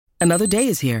Another day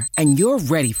is here, and you're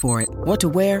ready for it. What to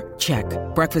wear? Check.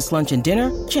 Breakfast, lunch, and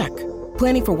dinner? Check.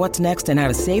 Planning for what's next and how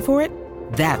to save for it?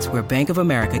 That's where Bank of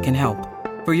America can help.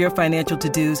 For your financial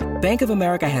to-dos, Bank of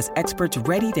America has experts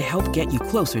ready to help get you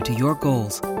closer to your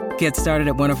goals. Get started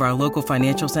at one of our local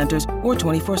financial centers or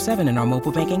 24/7 in our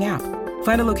mobile banking app.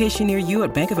 Find a location near you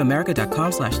at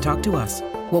bankofamerica.com/talktous.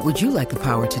 What would you like the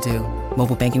power to do?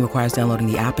 Mobile banking requires downloading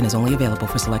the app and is only available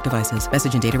for select devices.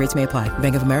 Message and data rates may apply.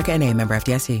 Bank of America N.A., member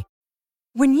FDIC.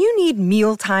 When you need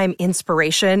mealtime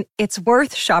inspiration, it's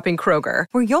worth shopping Kroger,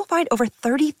 where you'll find over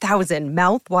 30,000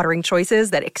 mouth-watering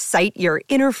choices that excite your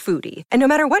inner foodie. And no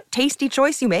matter what tasty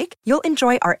choice you make, you'll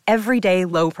enjoy our everyday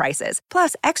low prices,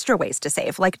 plus extra ways to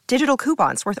save, like digital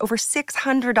coupons worth over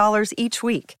 $600 each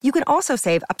week. You can also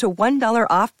save up to $1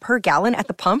 off per gallon at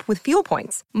the pump with fuel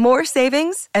points. More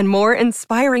savings and more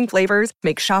inspiring flavors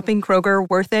make shopping Kroger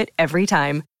worth it every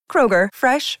time. Kroger,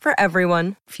 fresh for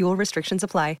everyone. Fuel restrictions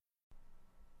apply.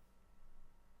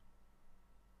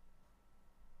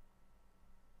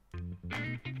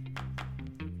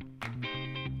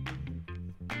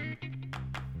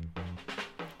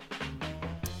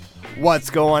 What's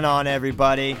going on,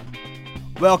 everybody?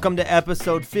 Welcome to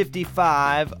episode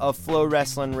 55 of Flow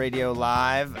Wrestling Radio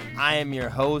Live. I am your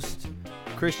host,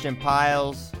 Christian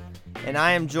Piles, and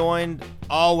I am joined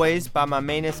always by my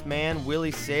mainest man,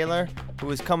 Willie Saylor,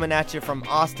 who is coming at you from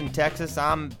Austin, Texas.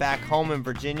 I'm back home in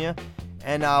Virginia.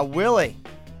 And Willie,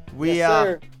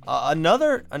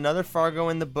 another Fargo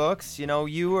in the books. You know,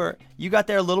 you got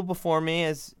there a little before me,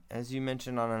 as you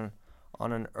mentioned on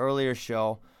an earlier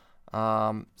show.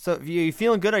 So you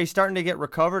feeling good? Are you starting to get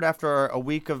recovered after a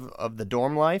week of the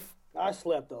dorm life? I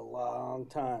slept a long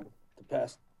time the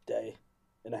past day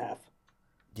and a half.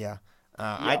 Yeah.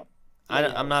 Yep.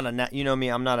 I'm not you know me,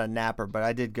 I'm not a napper, but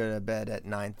I did go to bed at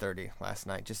 9:30 last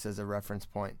night, just as a reference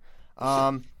point.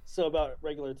 So about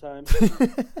regular time.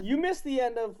 You missed the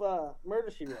end of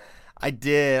Murder, She Wrote. I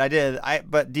did.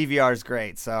 But DVR is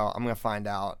great, so I'm gonna find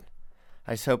out.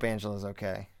 I just hope Angela's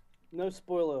okay. No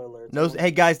spoiler alerts. No,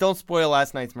 hey guys, don't spoil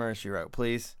last night's Murder, She Wrote,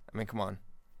 please. I mean, come on,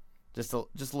 just a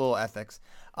little ethics.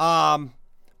 But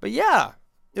yeah,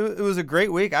 it was a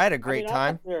great week. I had a great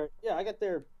time. I got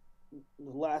there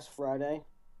last Friday.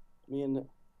 Me and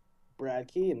Brad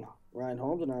Key and Ryan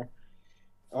Holmes and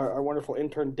our wonderful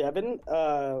intern Devin.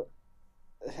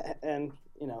 And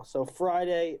so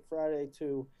Friday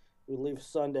to we leave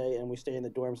Sunday and we stay in the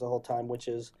dorms the whole time, which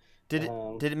is. Did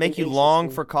it make you long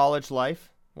for college life?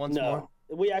 Once more?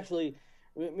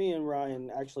 Me and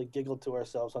Ryan actually giggled to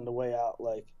ourselves on the way out.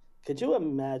 Like, could you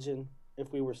imagine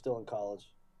if we were still in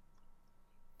college?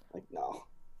 Like, no,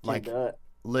 can't do it.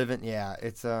 Living, yeah,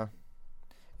 it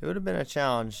would have been a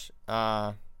challenge,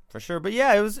 for sure. But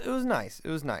yeah, it was nice. It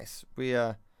was nice.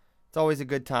 It's always a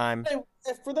good time. Hey,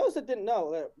 for those that didn't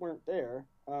know that weren't there,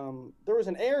 there was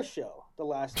an air show the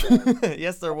last day.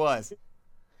 Yes, there was.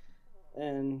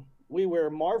 And we were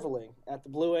marveling at the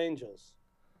Blue Angels.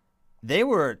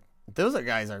 Those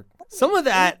guys are, some of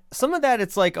that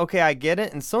it's like, okay, I get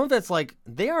it. And some of it's like,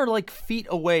 they are like feet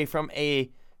away from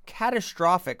a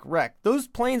catastrophic wreck. Those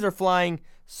planes are flying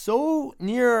so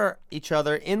near each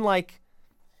other in like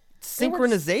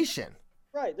synchronization.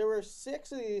 Right. There were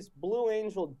 6 of these Blue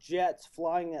Angel jets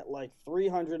flying at like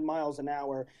 300 miles an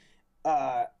hour,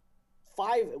 5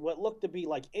 what looked to be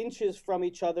like inches from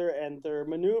each other, and their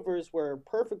maneuvers were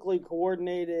perfectly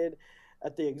coordinated.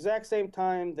 At the exact same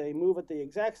time, they move at the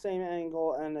exact same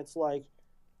angle, and it's like,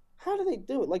 how do they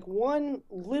do it? Like one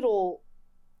little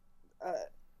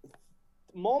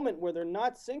moment where they're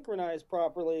not synchronized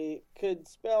properly could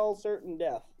spell certain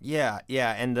death. Yeah,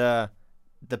 and the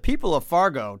people of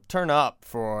Fargo turn up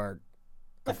for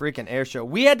a freaking air show.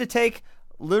 We had to take,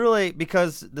 literally,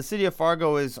 because the city of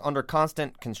Fargo is under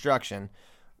constant construction,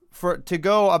 to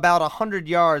go about 100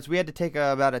 yards, we had to take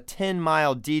about a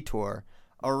 10-mile detour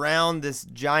around this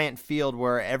giant field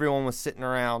where everyone was sitting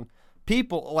around.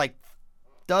 People, like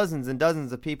dozens and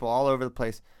dozens of people all over the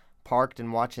place, parked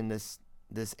and watching this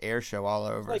air show all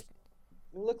over. It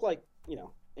looked like,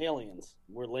 aliens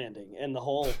were landing and the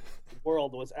whole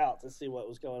world was out to see what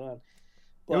was going on.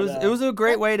 But, it was a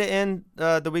great way to end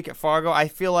the week at Fargo. I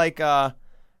feel like Kyle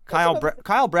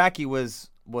Brackey was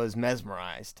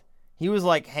mesmerized. He was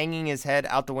like hanging his head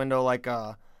out the window like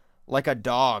a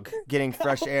dog getting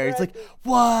fresh air. He's like,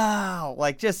 wow,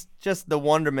 like just the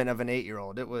wonderment of an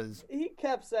 8-year-old. He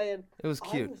kept saying it was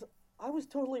cute. I was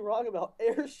totally wrong about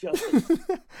air shows.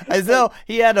 As though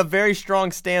he had a very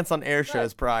strong stance on air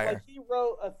shows prior. Like he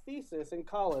wrote a thesis in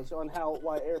college on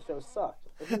why air shows sucked.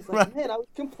 And he's like, man, I was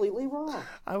completely wrong.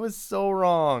 I was so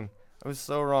wrong. I was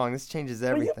so wrong. This changes But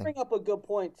you everything. bring up a good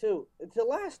point too. The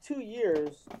last 2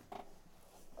 years,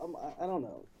 I don't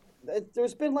know.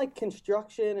 There's been like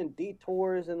construction and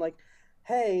detours and like,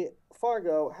 hey,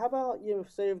 Fargo, how about you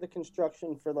save the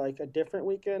construction for like a different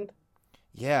weekend?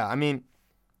 Yeah, I mean,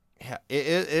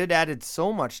 it added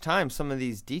so much time. Some of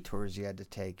these detours you had to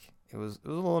take. It was a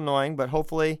little annoying, but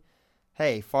hopefully,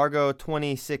 hey, Fargo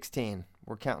 2016,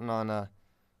 we're counting on a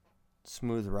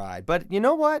smooth ride. But you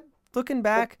know what? Looking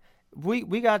back, we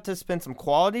got to spend some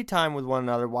quality time with one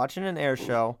another, watching an air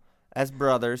show as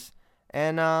brothers,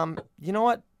 and you know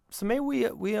what? So maybe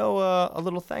we owe a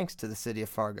little thanks to the city of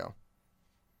Fargo.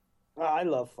 I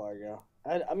love Fargo.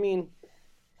 I mean,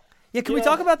 Yeah, can we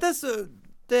talk about this?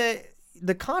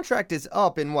 The contract is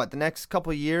up in what, the next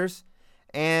couple of years,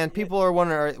 and people are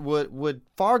wondering, would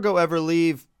Fargo ever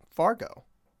leave Fargo?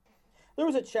 there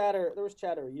was chatter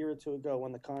a year or two ago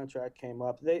when the contract came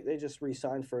up. They just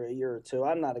re-signed for a year or two.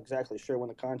 I'm not exactly sure when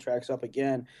the contract's up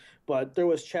again, but there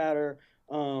was chatter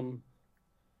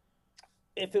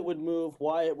if it would move,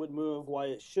 why it would move, why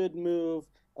it should move.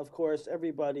 Of course,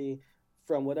 everybody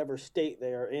from whatever state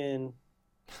they are in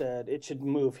said it should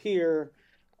move here.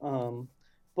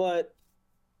 But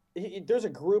there's a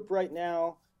group right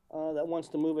now that wants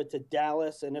to move it to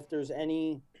Dallas, and if there's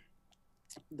any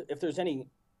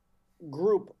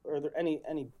group or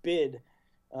any bid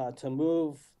to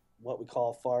move what we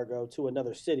call Fargo to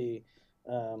another city,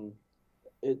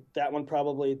 that one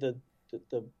probably the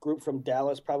group from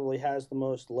Dallas probably has the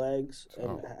most legs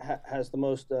and has the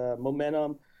most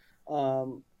momentum,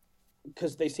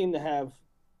 because they seem to have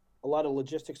a lot of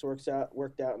logistics worked out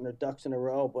and their ducks in a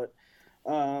row. But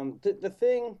the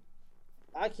thing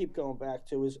I keep going back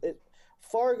to is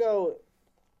Fargo.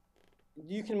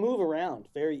 You can move around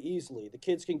very easily. The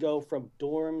kids can go from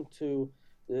dorm to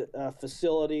the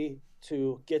facility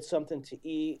to get something to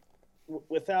eat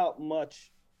without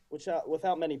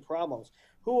many problems.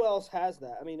 Who else has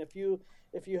that? I mean, if you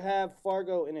have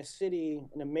Fargo in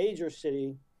a major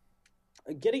city,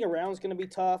 getting around is going to be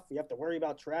tough. You have to worry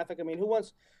about traffic. I mean, who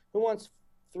wants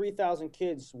 3,000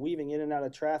 kids weaving in and out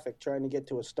of traffic trying to get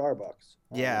to a Starbucks?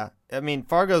 Yeah, I mean,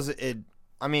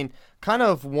 kind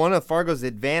of one of Fargo's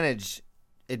advantages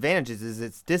is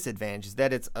its disadvantage is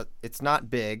that it's not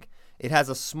big. It has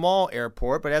a small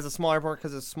airport, but it has a small airport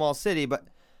because it's a small city. But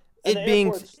it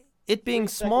being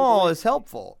small is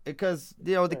helpful because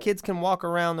the kids can walk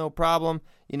around no problem.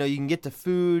 You can get to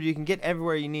food, you can get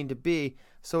everywhere you need to be.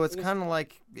 So it's kind of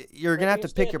like you're gonna have to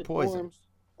pick your poison. Dorms,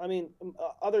 I mean,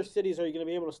 other cities, are you going to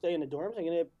be able to stay in the dorms? Are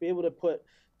you going to be able to put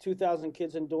 2,000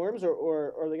 kids in dorms,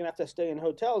 or are they going to have to stay in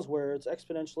hotels where it's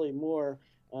exponentially more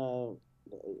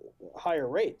higher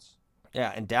rates?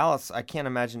 Yeah, and Dallas, I can't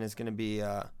imagine is going to be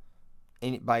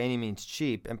by any means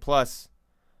cheap. And plus,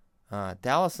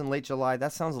 Dallas in late July,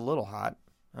 that sounds a little hot.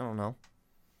 I don't know.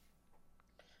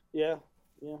 Yeah.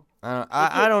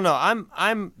 I don't know.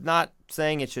 I'm not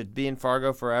saying it should be in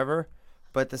Fargo forever,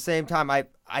 but at the same time, I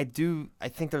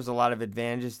think there's a lot of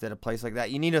advantages that a place like that.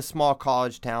 You need a small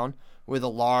college town with a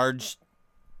large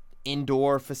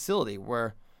indoor facility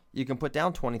where you can put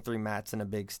down 23 mats in a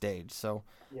big stage. So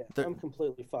yeah, I'm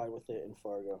completely fine with it in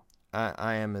Fargo.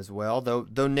 I am as well.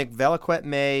 Though Nick Veliquette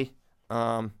may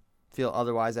feel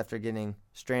otherwise after getting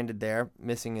stranded there,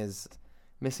 missing his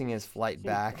flight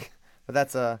back. But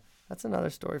that's another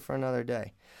story for another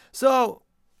day. So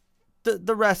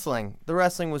the wrestling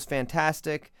was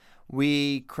fantastic.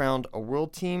 We crowned a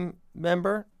world team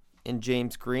member in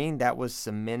James Green. That was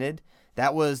cemented.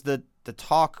 That was the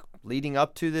talk leading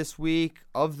up to this week,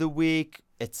 of the week,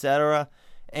 etc.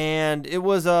 And it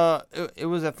was a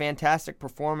fantastic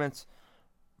performance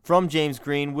from James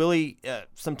Green. Willie,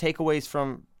 some takeaways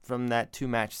from that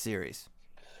 2-match series.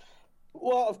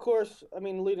 Well, of course, I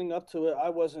mean, leading up to it, I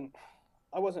wasn't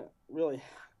really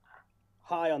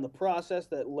high on the process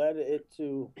that led it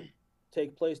to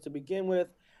take place to begin with,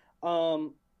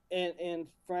 and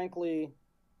frankly,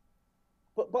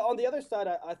 but on the other side,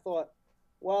 I thought,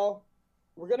 well,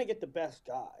 we're gonna get the best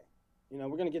guy,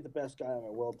 we're gonna get the best guy on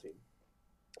our world team,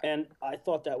 and I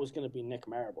thought that was gonna be Nick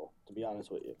Marable, to be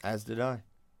honest with you. As did I.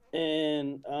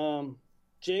 And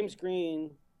James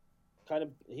Green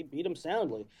he beat him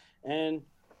soundly, and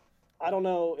I don't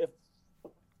know if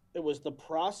it was the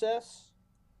process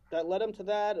that led him to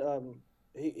that.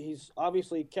 He's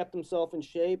obviously kept himself in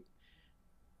shape.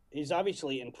 He's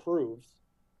obviously improved.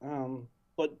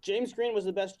 But James Green was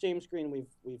the best James Green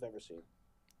we've ever seen.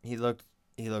 He looked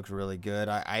really good.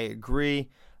 I agree.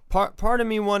 Part of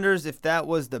me wonders if that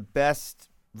was the best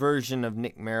version of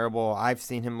Nick Marable. I've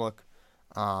seen him look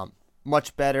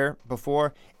much better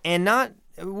before, and not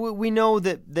we know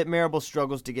that Marable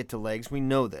struggles to get to legs. We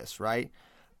know this, right?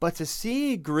 But to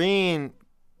see Green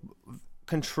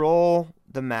control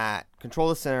the mat, control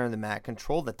the center of the mat,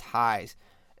 control the ties,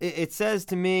 it says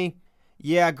to me,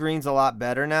 yeah, Green's a lot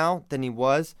better now than he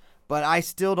was, but I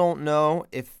still don't know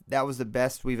if that was the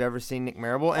best we've ever seen Nick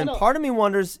Marable. And part of me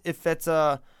wonders if it's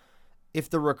if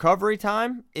the recovery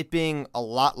time, it being a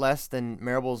lot less than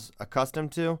Marable's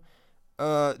accustomed to,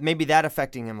 maybe that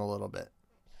affecting him a little bit.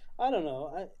 I don't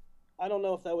know. I don't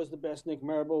know if that was the best Nick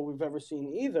Marable we've ever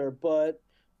seen either, but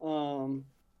and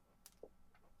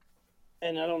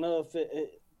I don't know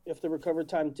if the recovery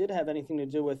time did have anything to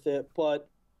do with it, but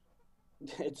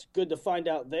it's good to find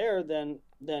out there than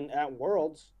at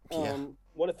Worlds.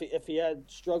 What if he had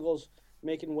struggles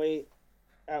making weight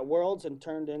at Worlds and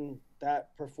turned in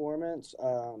that performance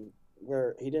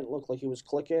where he didn't look like he was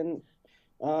clicking?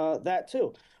 That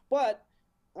too, but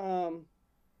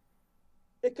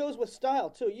it goes with style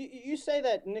too. You say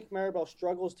that Nick Marable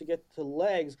struggles to get to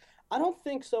legs. I don't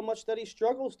think so much that he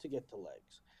struggles to get to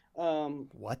legs.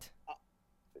 What?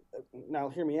 Now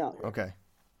hear me out here. Okay.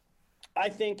 I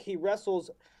think he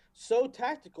wrestles so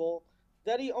tactical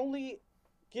that he only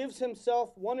gives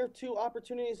himself one or two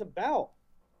opportunities about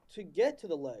to get to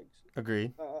the legs.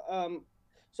 Agreed. So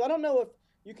I don't know if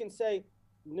you can say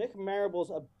Nick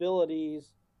Marable's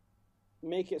abilities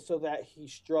make it so that he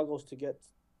struggles to get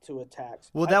to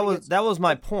attacks. Well, that was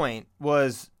my point.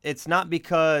 Was it's not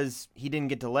because he didn't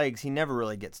get to legs. He never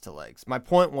really gets to legs. My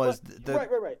point was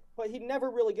right. But he never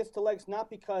really gets to legs, not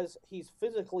because he's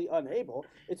physically unable.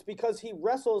 It's because he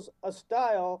wrestles a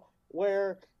style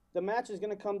where the match is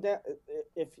going to come down,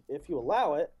 if you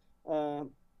allow it,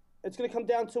 it's going to come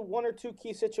down to one or two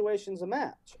key situations a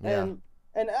match. Yeah.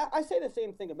 And I say the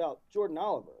same thing about Jordan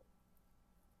Oliver.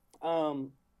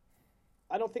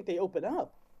 I don't think they open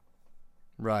up.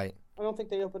 Right. I don't think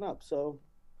they open up. So,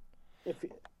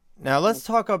 now let's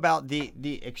talk about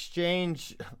the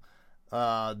exchange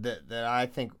that I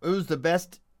think it was the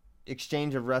best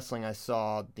exchange of wrestling I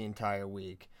saw the entire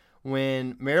week.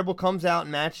 When Marable comes out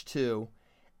in match 2,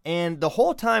 and the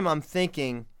whole time I'm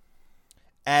thinking,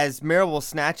 as Marable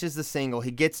snatches the single,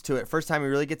 he gets to it. First time he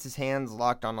really gets his hands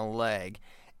locked on a leg.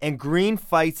 And Green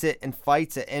fights it.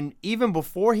 And even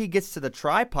before he gets to the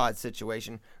tripod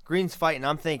situation, Green's fighting.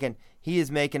 I'm thinking he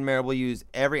is making Marable use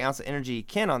every ounce of energy he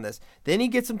can on this. Then he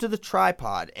gets him to the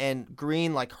tripod, and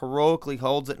Green heroically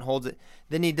holds it.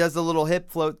 Then he does the little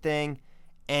hip float thing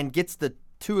and gets the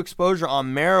 2 exposure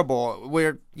on Marable,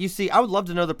 where you see, I would love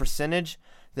to know the percentage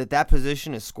that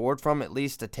position is scored from, at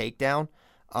least a takedown,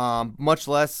 much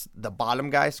less the bottom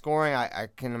guy scoring. I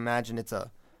can imagine it's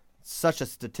such a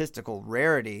statistical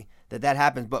rarity that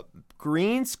happens. But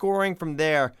Green scoring from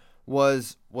there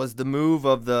was the move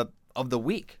of the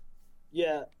week.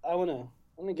 Yeah, I wanna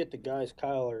get the guys,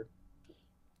 Kyle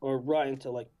or Ryan,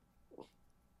 to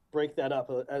break that up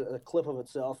a clip of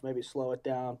itself, maybe slow it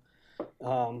down,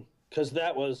 because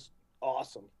that was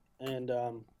awesome. And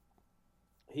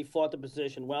he fought the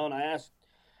position well. And I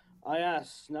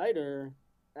asked Snyder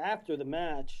after the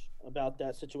match about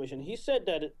that situation. He said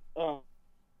that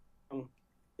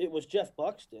it was Jeff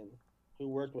Buxton who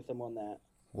worked with him on that.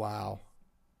 Wow.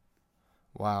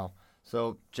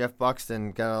 So Jeff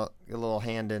Buxton got a little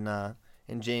hand in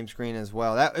James Green as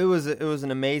well. It was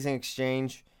an amazing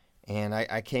exchange, and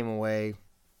I came away.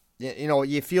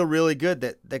 You feel really good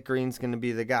that Green's going to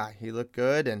be the guy. He looked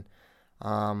good, and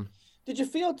Did you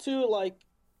feel too like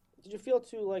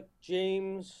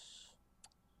James?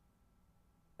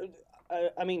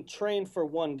 I mean, trained for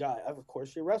one guy. Of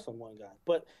course, you wrestled one guy,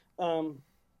 but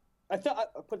I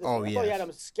thought he had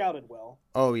him scouted well.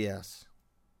 Oh yes.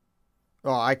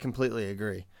 Oh, I completely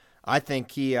agree. I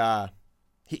think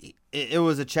it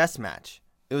was a chess match.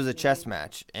 It was a chess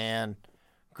match, and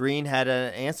Green had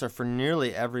an answer for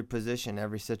nearly every position,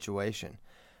 every situation.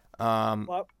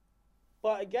 But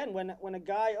again, when a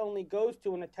guy only goes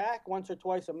to an attack once or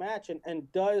twice a match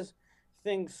and does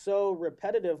things so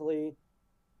repetitively,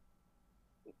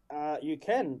 you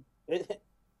can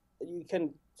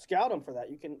scout him for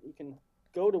that. You can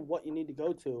go to what you need to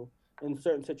go to in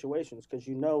certain situations, because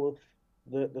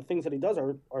the things that he does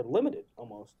are limited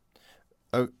almost.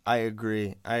 Oh, I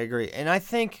agree. And I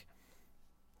think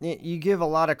you give a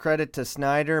lot of credit to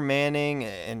Snyder, Manning,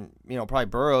 and probably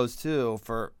Burroughs too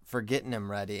for getting him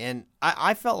ready. And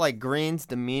I felt like Green's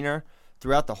demeanor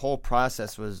throughout the whole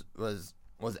process was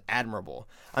admirable.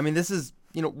 I mean, this is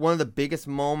one of the biggest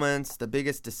moments, the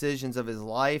biggest decisions of his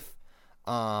life,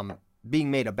 being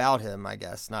made about him. I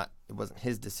guess it wasn't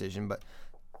his decision, but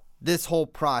this whole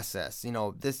process,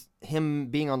 him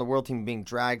being on the world team, being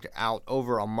dragged out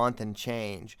over a month and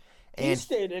change, And he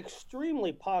stayed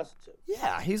extremely positive.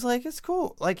 yeah, he's like, it's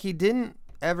cool. Like, he didn't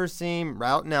ever seem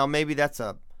now maybe that's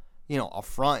a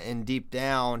front, and deep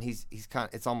down he's kind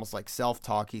of, it's almost like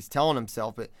self-talk he's telling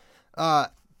himself, but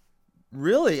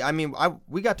really, I mean,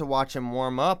 we got to watch him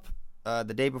warm up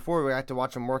the day before. We got to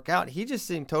watch him work out. He just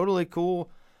seemed totally cool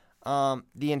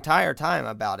the entire time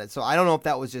about it. So I don't know if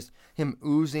that was just him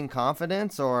oozing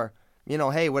confidence, or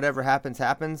hey, whatever happens,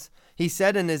 happens. He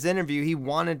said in his interview he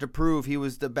wanted to prove he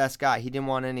was the best guy. He didn't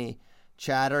want any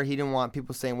chatter. He didn't want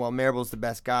people saying, well, Marable's the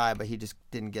best guy, but he just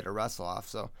didn't get a wrestle off.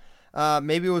 So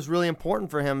maybe it was really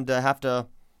important for him to have to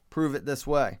prove it this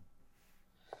way.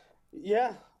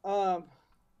 Yeah. And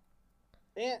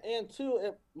too,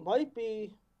 it might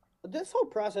be, this whole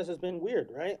process has been weird,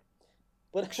 right?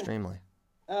 But extremely.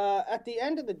 At the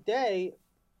end of the day,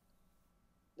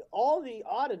 all the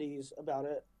oddities about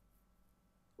it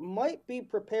might be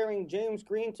preparing James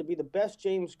Green to be the best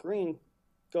James Green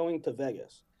going to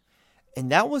Vegas.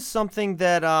 And that was something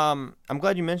that I'm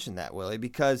glad you mentioned that, Willie,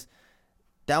 because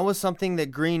that was something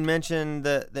that Green mentioned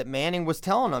that Manning was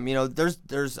telling him.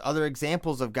 There's other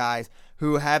examples of guys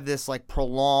who have this like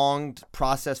prolonged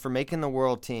process for making the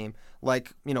world team,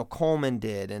 like Coleman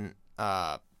did in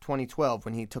 2012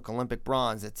 when he took Olympic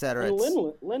bronze, et cetera. And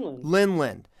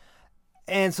Lindland.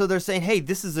 And so they're saying, hey,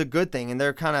 this is a good thing, and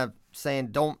they're kind of saying,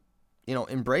 don't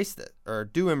embrace it, or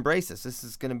do embrace this.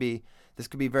 This could be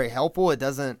very helpful. It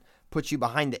doesn't put you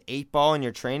behind the 8 ball in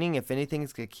your training. If anything,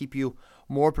 it's going to keep you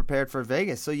more prepared for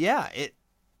Vegas. So yeah,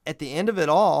 at the end of it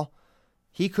all,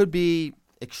 he could be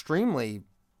extremely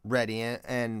ready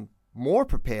and more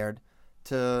prepared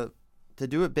to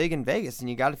do it big in Vegas, and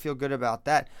you got to feel good about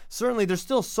that. Certainly, there's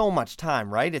still so much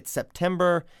time, right? It's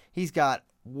September. He's got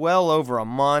well over a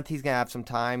month. He's going to have some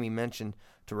time, he mentioned,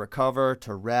 to recover,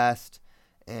 to rest,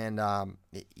 and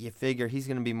you figure he's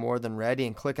going to be more than ready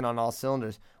and clicking on all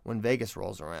cylinders when Vegas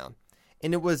rolls around.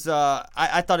 And it was,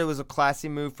 I thought it was a classy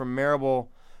move from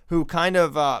Marable, who kind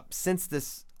of, since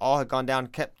this all had gone down,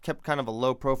 kept kind of a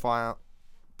low profile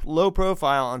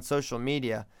on social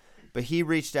media. But he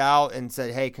reached out and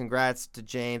said, hey, congrats to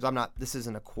James. This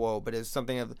isn't a quote, but it's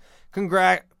something of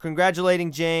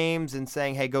congratulating James and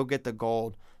saying, hey, go get the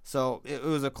gold. So it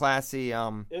was a classy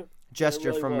gesture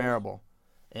really from Marable.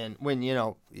 And when,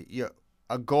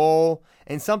 a goal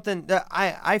and something that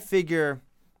I figure,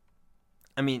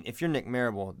 I mean, if you're Nick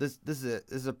Marable, this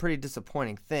is a pretty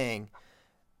disappointing thing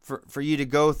for you to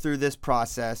go through this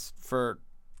process, for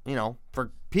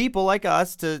people like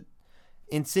us to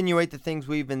insinuate the things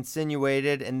we've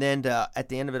insinuated, and then at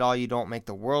the end of it all, you don't make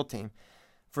the world team.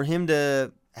 For him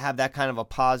to have that kind of a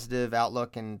positive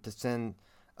outlook and to send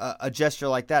a gesture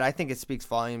like that, I think it speaks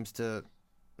volumes to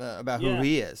about who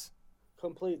he is.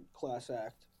 Complete class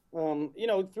act.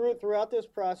 Throughout this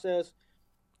process,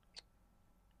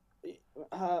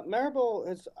 Marable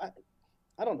has,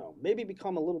 I don't know, maybe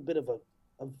become a little bit of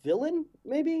a villain,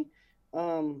 maybe.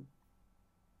 But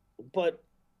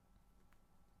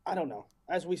I don't know.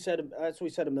 As we said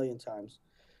a million times,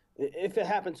 if it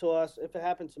happened to us, if it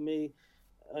happened to me,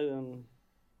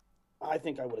 I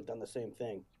think I would have done the same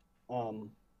thing.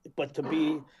 But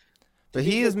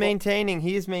he is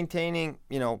maintaining,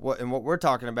 what we're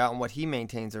talking about and what he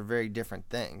maintains are very different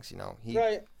things.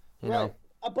 Right.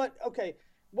 But okay,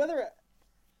 whether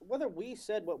we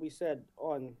said what we said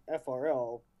on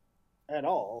FRL at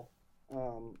all,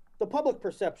 the public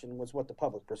perception was what the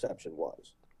public perception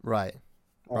was. Right.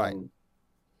 Right.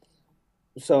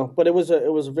 So, but it was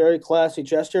a very classy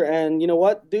gesture, and you know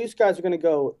what? These guys are going to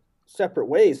go separate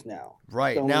ways now.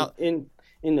 Right. So now, in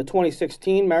the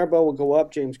 2016, Marable will go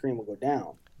up, James Green will go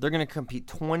down. They're going to compete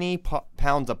 20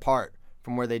 pounds apart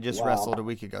from where they just wrestled a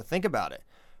week ago. Think about it.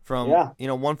 From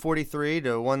 143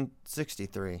 to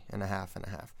 163 and a half.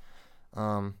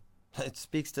 It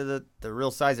speaks to the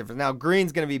real size difference. Now,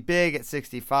 Green's going to be big at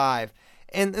 65,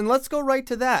 and let's go right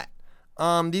to that.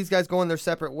 These guys going their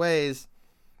separate ways.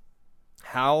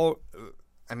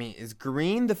 Is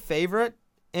Green the favorite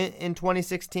in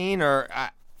 2016? Or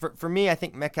for me, I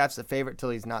think Metcalf's the favorite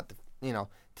till he's not,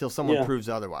 till someone proves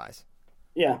otherwise.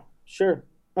 Yeah, sure.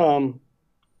 But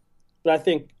I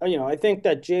think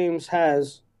that James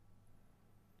has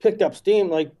picked up steam.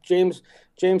 Like James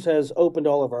has opened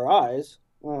all of our eyes,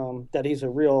 that he's a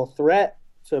real threat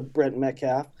to Brent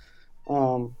Metcalf.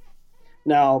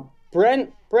 Now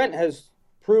Brent has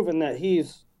proven that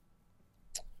he's,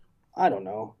 I don't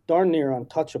know, darn near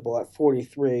untouchable at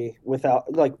 43 without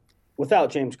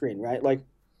James Green, right? Like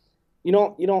you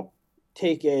don't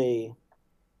take a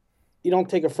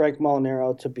Frank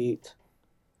Molinaro to beat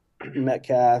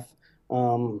Metcalf,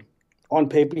 or on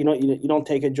paper, you don't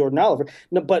take a Jordan Oliver.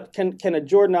 No, but can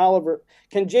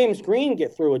James Green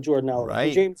get through a Jordan Oliver?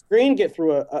 Right. Can James Green get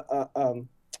through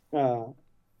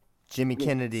Jimmy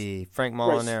Kennedy, Frank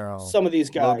Molinaro, some of these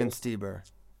guys, Logan Stieber.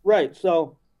 Right.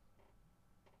 So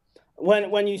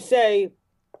when you say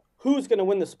who's going to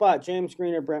win the spot, James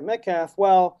Green or Brent Metcalf,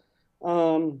 well,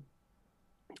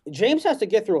 James has to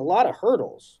get through a lot of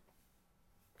hurdles.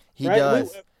 He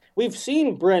does. We've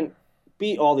seen Brent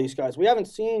beat all these guys. We haven't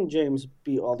seen James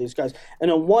beat all these guys. In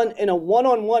a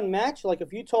one-on-one match, like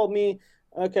if you told me,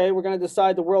 okay, we're going to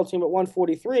decide the world team at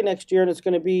 143 next year, and it's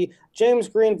going to be James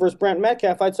Green versus Brent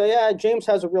Metcalf, I'd say, yeah, James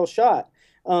has a real shot.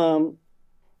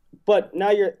 But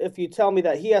now if you tell me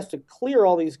that he has to clear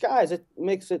all these guys, it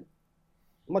makes it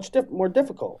much more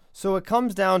difficult. So it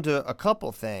comes down to a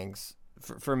couple things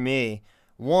for me.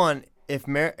 One, if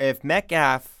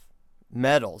Metcalf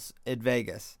medals at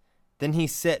Vegas, then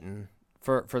he's sitting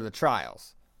for the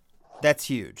trials. That's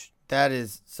huge. That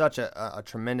is such a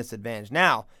tremendous advantage.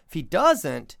 Now, if he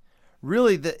doesn't,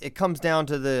 really it comes down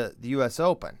to the U.S.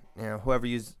 Open. Whoever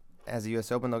has the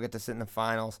U.S. Open, they'll get to sit in the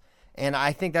finals. And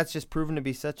I think that's just proven to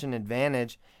be such an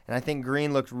advantage. And I think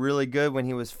Green looked really good when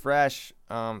he was fresh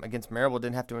against Marable.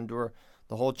 Didn't have to endure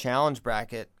the whole challenge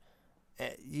bracket.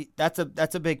 That's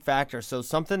a big factor. So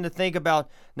something to think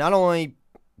about. Not only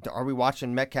are we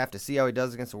watching Metcalf to see how he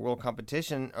does against the world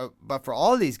competition, but for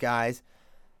all of these guys,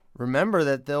 remember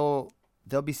that they'll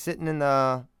be sitting in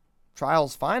the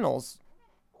trials finals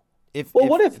if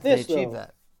they achieve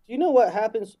that. Do you know what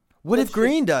happens? What if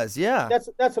Green does? Yeah.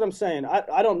 That's what I'm saying.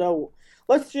 I don't know.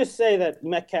 Let's just say that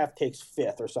Metcalf takes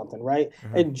fifth or something, right?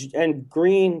 Mm-hmm. And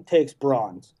Green takes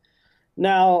bronze.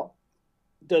 Now,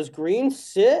 does Green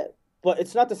sit? But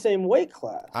it's not the same weight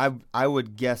class. I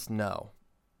would guess no.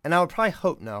 And I would probably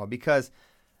hope no, because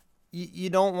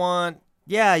you don't want,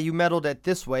 you medaled at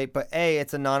this weight, but A,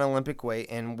 it's a non-Olympic weight.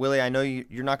 And Willie, I know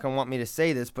you're not going to want me to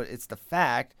say this, but it's the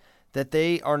fact that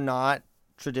they are not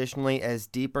traditionally as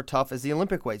deep or tough as the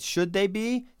Olympic weights. Should they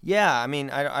be? Yeah. I mean,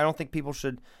 I don't think people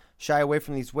should shy away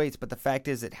from these weights, but the fact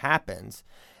is it happens.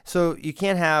 So you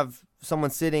can't have someone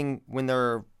sitting when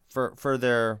they're for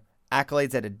their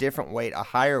accolades at a different weight, a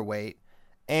higher weight,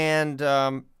 and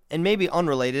maybe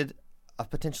unrelated, a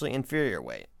potentially inferior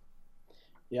weight.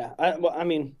 Yeah. I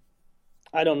mean,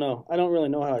 I don't know. I don't really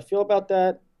know how I feel about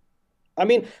that. I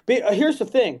mean, here's the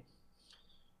thing.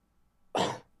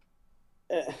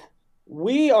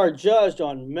 We are judged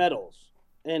on medals,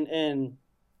 and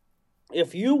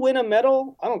if you win a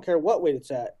medal, I don't care what weight it's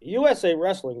at, USA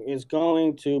Wrestling is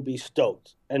going to be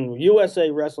stoked, and USA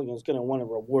Wrestling is going to want to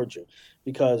reward you,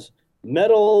 because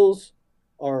medals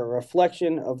are a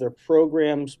reflection of their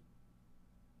program's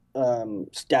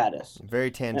status.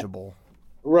 Very tangible.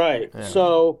 Right. Yeah.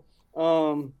 So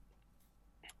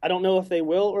I don't know if they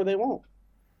will or they won't.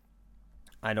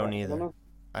 I don't either.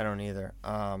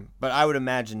 But I would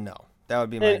imagine no. That would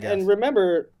be my guess. And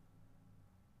remember,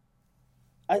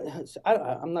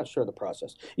 I'm not sure of the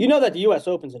process. You know that the U.S.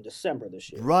 Open's in December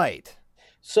this year. Right.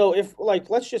 So if,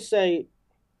 let's just say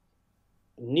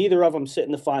neither of them sit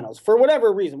in the finals for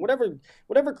whatever reason,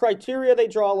 whatever criteria they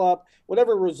draw up,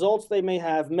 whatever results they may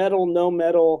have, medal, no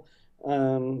medal,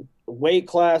 weight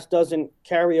class doesn't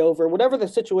carry over, whatever the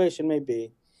situation may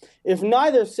be, if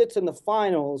neither sits in the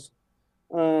finals,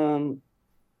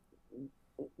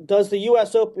 does the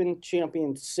U.S. Open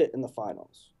champion sit in the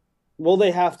finals? Will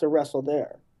they have to wrestle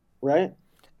there, right?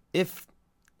 If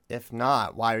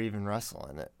not, why even wrestle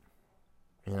in it?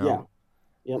 Yeah.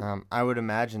 Yep. I would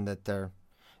imagine that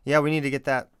we need to get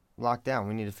that locked down.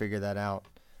 We need to figure that out.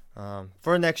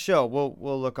 For our next show,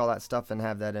 we'll look all that stuff and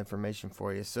have that information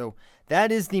for you. So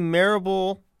that is the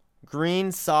Marable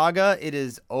Green saga. It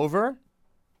is over,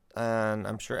 and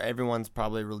I'm sure everyone's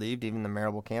probably relieved, even the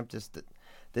Marable camp, just that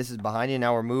this is behind you.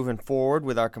 Now we're moving forward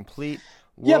with our complete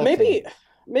world team.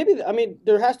 Maybe. I mean,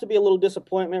 there has to be a little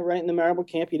disappointment, right, in the Marable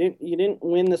camp. You didn't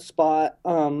win the spot,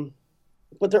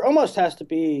 but there almost has to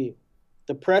be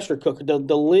the pressure cooker,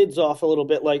 the lid's off a little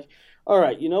bit. Like, all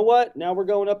right, you know what? Now we're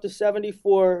going up to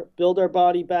 74. Build our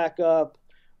body back up.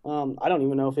 I don't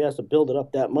even know if he has to build it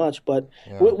up that much, but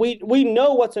we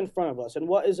know what's in front of us, and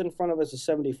what is in front of us is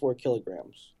 74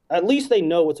 kilograms. At least they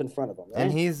know what's in front of them, right?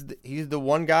 And he's the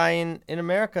one guy in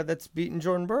America that's beaten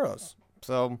Jordan Burroughs.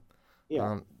 So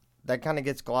that kind of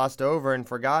gets glossed over and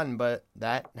forgotten, but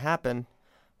that happened.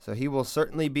 So he will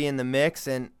certainly be in the mix.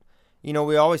 And,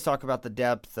 we always talk about the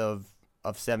depth of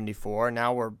 74.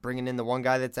 Now we're bringing in the one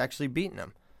guy that's actually beaten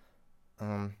him.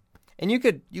 And you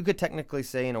could technically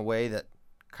say in a way that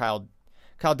Kyle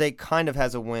Dake kind of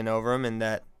has a win over him, in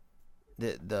that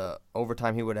the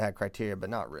overtime he would have had criteria, but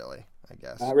not really, I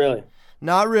guess. Not really.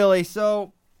 Not really.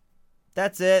 So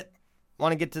that's it.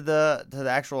 Want to get to the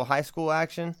actual high school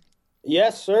action?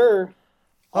 Yes, sir.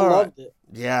 I loved it.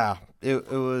 Yeah, it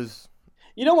was.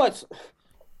 You know what's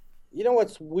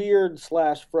weird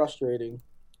 / frustrating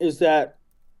is that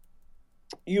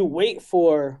you wait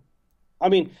for. I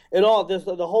mean, the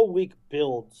whole week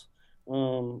builds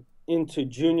into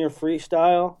junior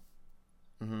freestyle,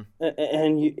 and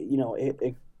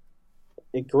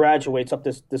it graduates up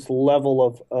this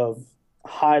level of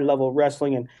high level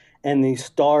wrestling and these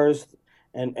stars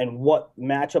and what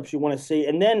matchups you want to see,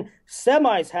 and then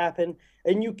semis happen,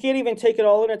 and you can't even take it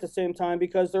all in at the same time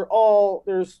because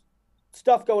there's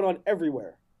stuff going on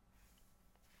everywhere.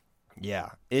 Yeah,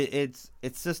 it's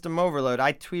system overload.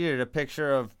 I tweeted a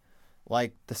picture of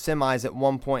like the semis at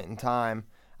one point in time.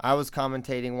 I was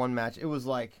commentating one match. It was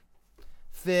like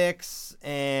Fix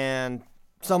and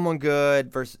someone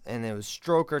good and it was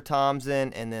Stroker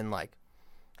Thompson and then like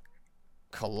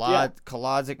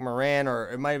Kaladzic Moran, or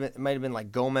it might have been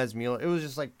like Gomez Mueller. It was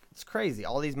just like, it's crazy.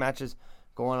 All these matches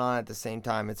going on at the same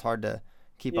time. It's hard to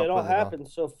keep up with. It all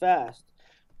happens so fast,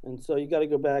 and so you got to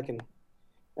go back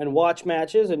and watch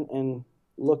matches and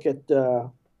look at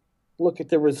the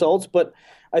results. But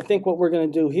I think what we're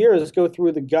going to do here is go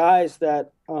through the guys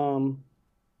that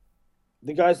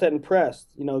impressed.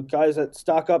 Guys that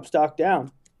stock up, stock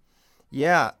down.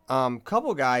 Yeah,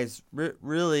 couple guys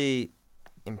really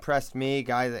impressed me.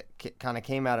 Guy that kind of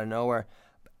came out of nowhere.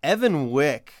 Evan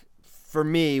Wick, for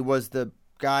me, was the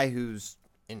guy who's,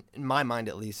 in my mind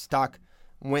at least, stock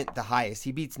went the highest.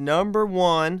 He beats number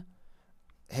 1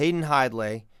 Hayden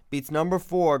Hidlay, beats number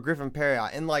 4 Griffin Perriott,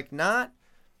 and like not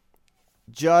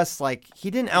just like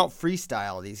he didn't out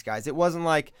freestyle these guys. It wasn't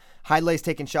like Hidlay's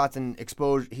taking shots and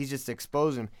he's just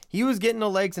exposing him. He was getting the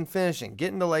legs and finishing.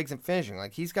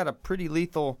 Like he's got a pretty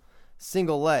lethal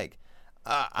single leg.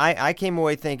 I came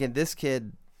away thinking this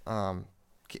kid can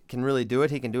really do it.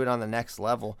 He can do it on the next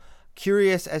level.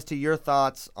 Curious as to your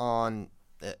thoughts on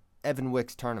Evan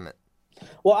Wick's tournament.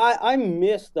 Well, I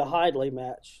missed the Hidlay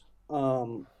match.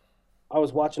 I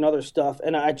was watching other stuff,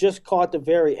 and I just caught the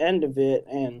very end of it.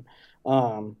 And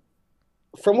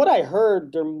from what I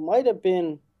heard, there might have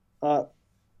been a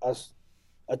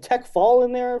tech fall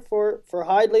in there for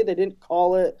Hidlay. They didn't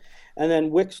call it, and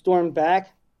then Wick stormed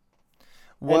back.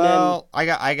 Well,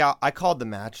 I called the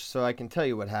match, so I can tell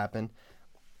you what happened.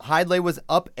 Hidlay was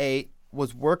up 8,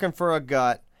 was working for a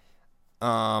gut,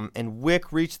 and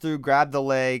Wick reached through, grabbed the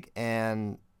leg,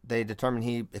 and they determined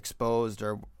he exposed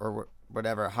or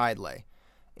whatever Hidlay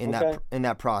in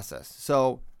that process.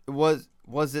 So was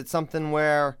it something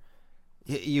where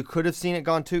you could have seen it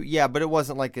gone too? Yeah, but it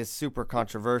wasn't like a super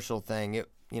controversial thing.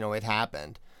 It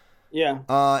happened. Yeah.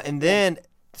 And then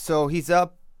so he's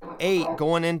up 8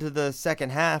 going into the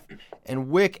second half, and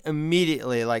Wick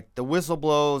immediately, like, the whistle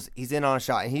blows, he's in on a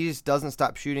shot, and he just doesn't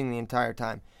stop shooting the entire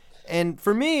time. And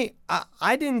for me,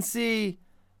 I didn't see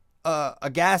a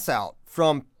gas out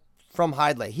from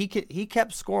Hidlay. He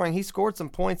kept scoring. He scored some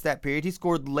points that period. He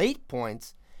scored late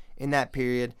points in that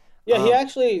period. Yeah, he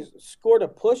actually scored a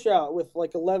push out with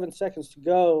like 11 seconds to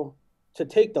go to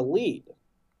take the lead.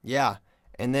 Yeah,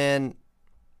 and then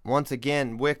once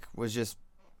again, Wick was just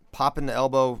popping the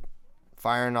elbow,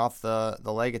 firing off the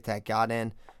leg attack, got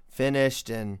in, finished,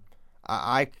 and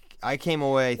I came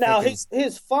away now thinking,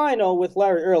 his final with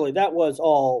Larry Early, that was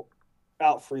all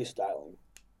out freestyling.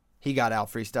 He got out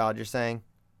freestyled, you're saying?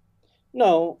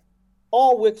 No,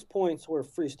 all Wick's points were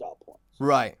freestyle points.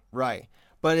 Right.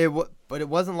 But it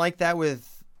wasn't like that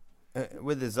with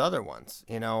his other ones,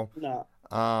 No.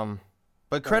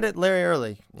 But credit Larry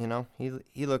Early,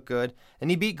 he looked good, and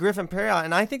he beat Griffin Perriott,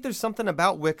 and I think there's something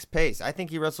about Wick's pace. I think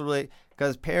he wrestled really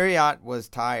because Perriott was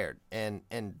tired, and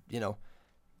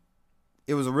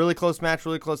it was a really close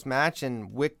match,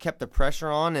 and Wick kept the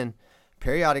pressure on, and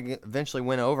Perriott eventually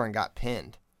went over and got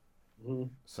pinned. Mm-hmm.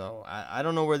 So I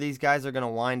don't know where these guys are going to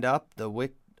wind up. The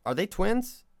Wick, are they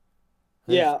twins?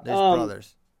 There's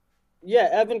brothers. Yeah,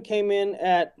 Evan came in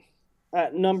at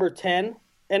number 10.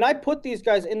 And I put these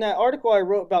guys in that article I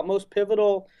wrote about most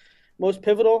pivotal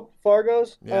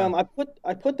Fargos. Yeah.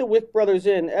 I put the Wick brothers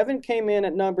in. Evan came in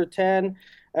at number 10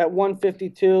 at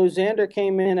 152. Xander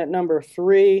came in at number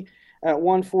 3 at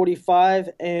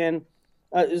 145, and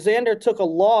Xander took a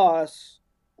loss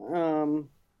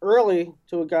early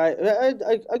to a guy,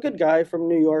 a good guy from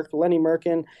New York, Lenny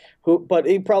Merkin, but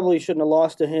he probably shouldn't have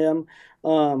lost to him.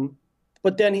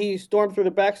 But then he stormed through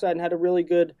the backside and had a really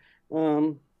good.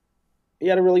 He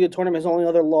had a really good tournament. His only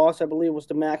other loss, I believe, was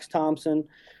to Max Thompson.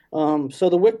 So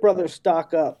the Wick brothers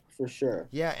stock up for sure.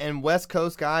 Yeah, and West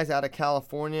Coast guys out of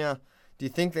California, do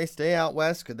you think they stay out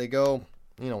west? Could they go,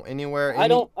 Anywhere? I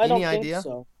don't Any think idea?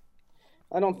 so.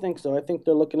 I don't think so. I think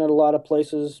they're looking at a lot of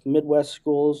places, Midwest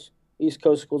schools, East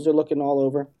Coast schools. They're looking all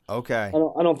over. Okay.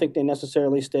 I don't think they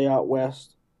necessarily stay out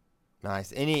west.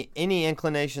 Nice. Any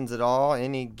inclinations at all?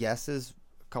 Any guesses?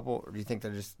 A couple? Or do you think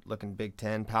they're just looking Big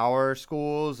Ten power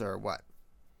schools or what?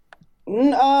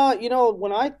 When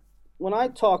I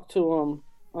talked to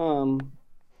them,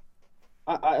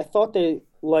 I thought they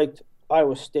liked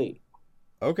Iowa State.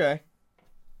 Okay.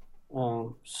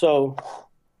 So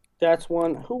that's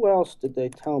one. Who else did they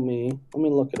tell me? Let me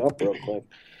look it up real quick.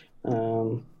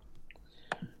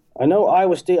 I know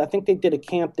Iowa State. I think they did a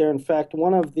camp there. In fact,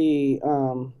 one of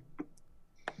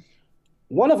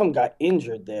them got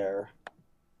injured there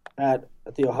at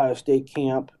the Ohio State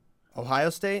camp. Ohio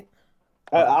State?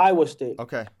 Iowa State.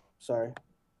 Okay. Sorry.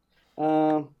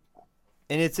 And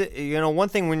it's one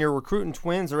thing when you're recruiting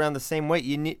twins around the same weight,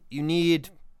 you need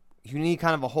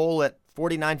kind of a hole at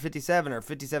 49.57 or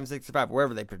 57.65,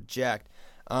 wherever they project.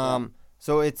 So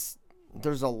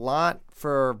there's a lot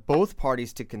for both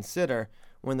parties to consider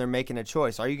when they're making a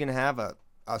choice. Are you going to have a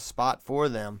spot for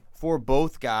them, for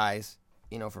both guys,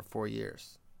 for 4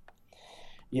 years?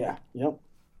 Yeah. Yep.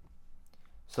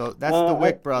 So that's the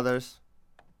Wick brothers.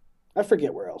 I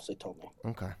forget where else they told me.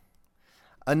 Okay.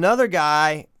 Another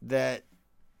guy that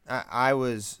I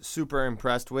was super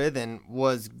impressed with and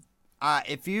was,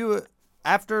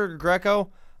 after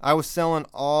Greco, I was selling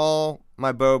all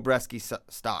my Bo Bresky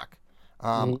stock.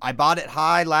 I bought it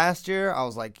high last year. I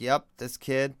was like, yep, this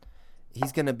kid,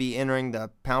 he's going to be entering the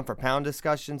pound-for-pound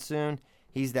discussion soon.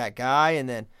 He's that guy. And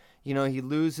then, he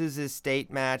loses his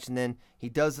state match, and then he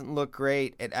doesn't look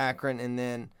great at Akron, and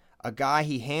then a guy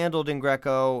he handled in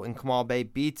Greco and Kamal Bay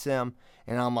beats him,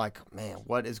 and I'm like, man,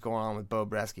 what is going on with Bo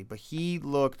Bresky? But he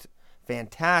looked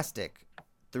fantastic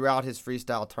throughout his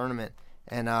freestyle tournament.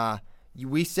 And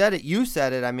we said it, you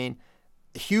said it, I mean,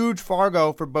 huge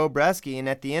Fargo for Bo Bresky, and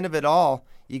at the end of it all,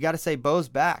 you got to say Bo's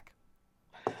back.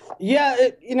 Yeah,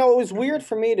 it was weird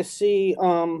for me to see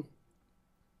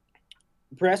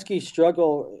Bresky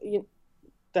struggle.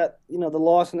 The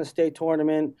loss in the state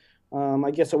tournament.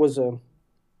 I guess it was a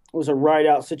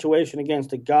ride-out situation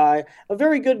against a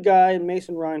very good guy in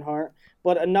Mason Reinhart,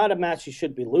 but not a match he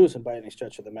should be losing by any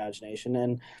stretch of the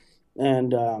imagination.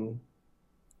 And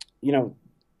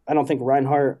I don't think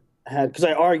Reinhart had, because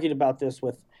I argued about this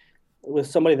with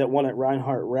somebody that won at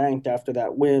Reinhart ranked after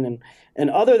that win, and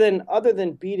other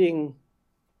than beating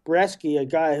Bresky, a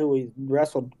guy who he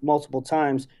wrestled multiple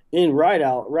times in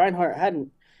ride-out, Reinhart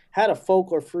hadn't had a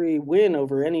Folklore-free win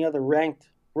over any other ranked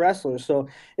wrestler. So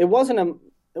it wasn't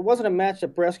a match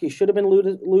that Bresky should have been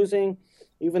losing,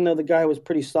 even though the guy was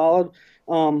pretty solid.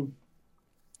 And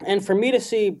for me to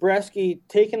see Bresky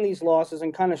taking these losses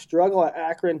and kind of struggle at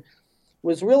Akron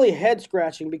was really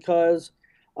head-scratching because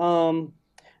now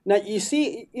you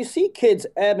see kids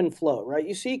ebb and flow, right?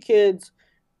 You see kids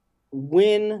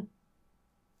win,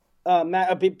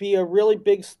 be a really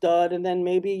big stud, and then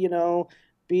maybe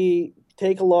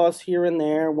take a loss here and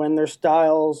there when their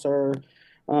styles are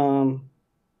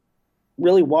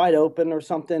really wide open or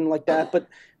something like that. But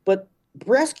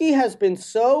Bresky has been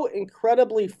so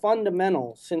incredibly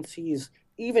fundamental since he's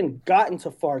even gotten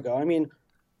to Fargo. I mean,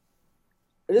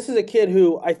 this is a kid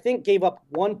who I think gave up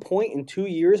 1 point in 2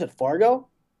 years at Fargo.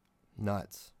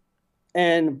 Nuts.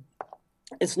 And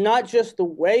it's not just the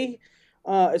way,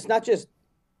 it's not just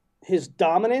his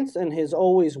dominance and his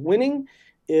always winning.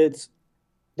 It's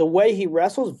the way he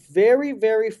wrestles, very,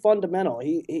 very fundamental.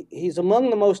 He's among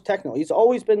the most technical. He's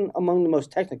always been among the most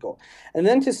technical. And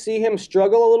then to see him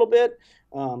struggle a little bit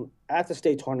at the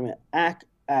state tournament,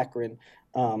 Akron,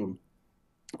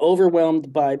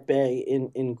 overwhelmed by Bay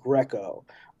in Greco,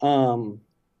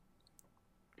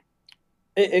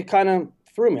 it kind of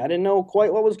threw me. I didn't know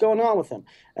quite what was going on with him.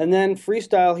 And then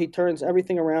freestyle, he turns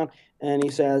everything around and he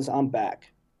says, I'm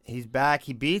back. He's back.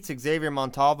 He beats Xavier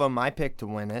Montalvo, my pick to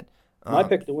win it. My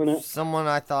pick to win it. Someone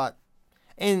I thought,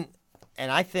 and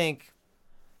I think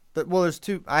that, well,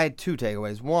 I had two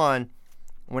takeaways. One,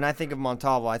 when I think of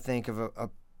Montalvo, I think of a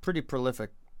pretty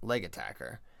prolific leg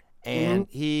attacker, and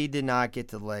he did not get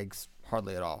to the legs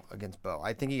hardly at all against Bo.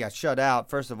 I think he got shut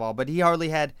out, first of all, but he hardly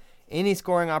had any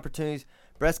scoring opportunities.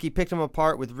 Bresky picked him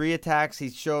apart with re-attacks. He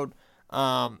showed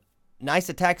nice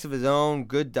attacks of his own,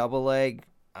 good double leg.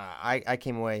 I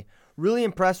came away really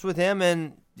impressed with him,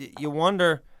 and you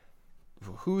wonder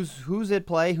who's at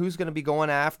play, who's going to be going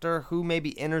after, who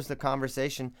maybe enters the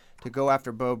conversation to go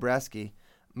after Bo Bresky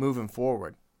moving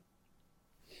forward.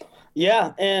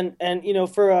 Yeah, and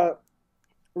for a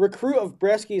recruit of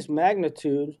Bresky's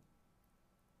magnitude,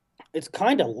 it's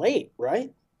kind of late,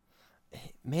 right?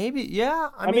 Maybe, yeah.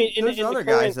 I mean there's other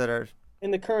guys that are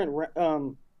in the current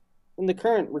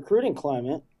recruiting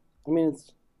climate. I mean,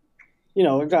 it's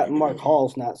I got Mark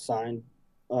Hall's not signed,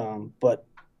 but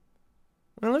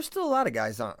Well, there's still a lot of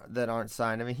guys that aren't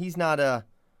signed. I mean, he's not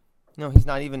he's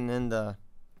not even in the.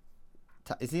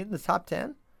 Is he in the top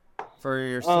 10 for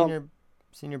your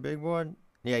senior big board?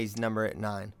 Yeah, he's number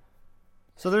 9.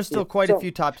 So there's still quite a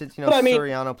few top 10s.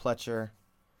 Suriano, Pletcher,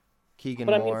 Keegan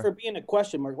Moore. But I mean, for being a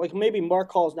question mark, like maybe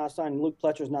Mark Hall's not signed, Luke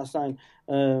Pletcher's not signed,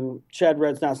 Chad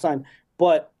Redd's not signed,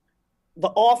 but the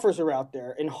offers are out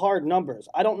there in hard numbers.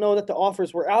 I don't know that the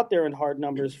offers were out there in hard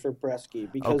numbers for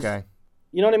Bresky because,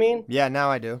 you know what I mean? Yeah,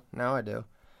 now I do.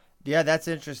 Yeah, that's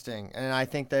interesting, and I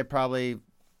think they're going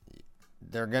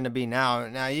to be now.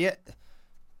 Now you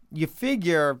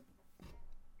figure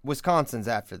Wisconsin's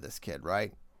after this kid,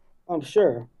 right? I'm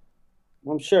sure.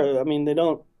 I mean, they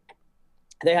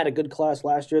had a good class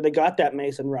last year. They got that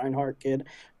Mason Reinhart kid,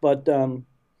 but I'm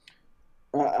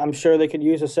sure they could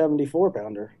use a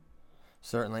 74-pounder.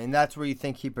 Certainly, and that's where you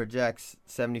think he projects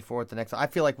 74 at the next. I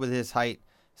feel like with his height,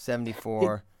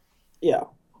 74. Yeah,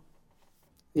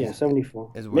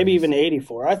 74. Maybe even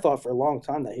 84. I thought for a long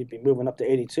time that he'd be moving up to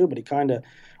 82, but he kind of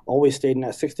always stayed in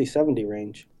that 60, 70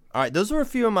 range. All right, those were a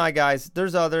few of my guys.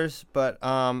 There's others, but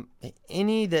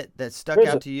any that stuck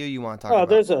out to you want to talk about?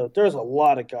 There's a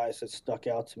lot of guys that stuck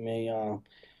out to me.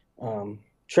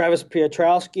 Travis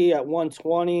Piotrowski at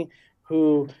 120,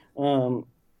 who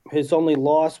his only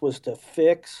loss was to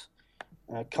Fix,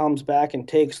 comes back and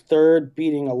takes third,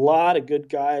 beating a lot of good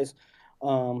guys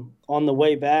on the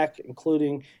way back,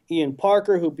 including Ian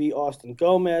Parker, who beat Austin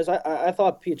Gomez. I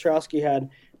thought Piotrowski had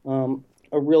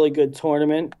a really good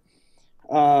tournament.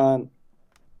 At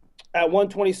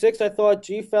 126, I thought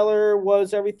G. Feller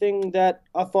was everything that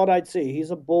I thought I'd see.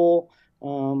 He's a bull.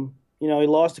 He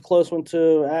lost a close one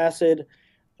to Acid.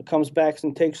 Comes back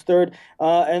and takes third.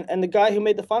 And the guy who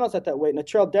made the finals at that weight,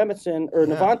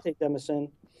 Navante Demison,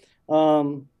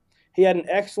 he had an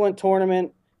excellent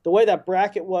tournament. The way that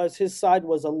bracket was, his side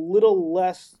was a little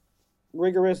less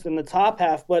rigorous than the top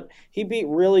half, but he beat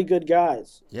really good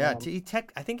guys. Yeah,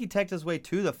 I think he teched his way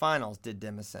to the finals, did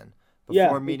Demison,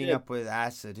 before meeting up with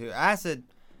Acid, who Acid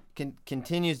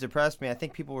continues to impress me. I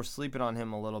think people were sleeping on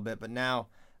him a little bit, but now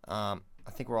I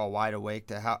think we're all wide awake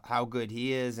to how good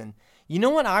he is. And you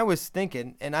know what I was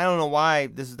thinking, and I don't know why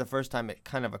this is the first time it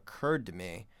kind of occurred to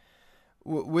me,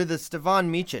 with the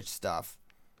Stevan Micic stuff.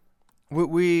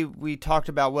 We talked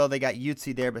about, well, they got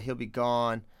Yutzi there, but he'll be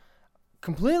gone.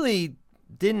 Completely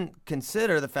didn't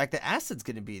consider the fact that Acid's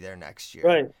going to be there next year.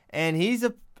 Right. And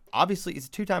obviously he's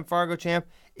a 2-time Fargo champ.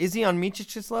 Is he on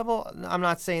Micic's level? I'm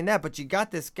not saying that, but you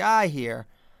got this guy here.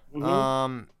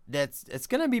 Mm-hmm. It's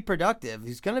going to be productive.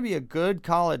 He's going to be a good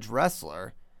college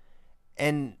wrestler,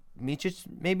 and Micic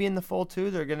maybe in the fold too.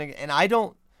 And I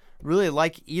don't really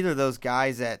like either of those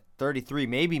guys at 33.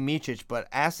 Maybe Micic, but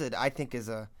Acid I think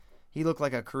he looked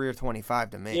like a career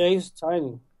 25 to me. Yeah, he's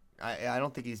tiny. I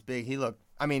don't think he's big.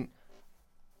 I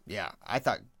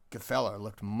thought Gefeller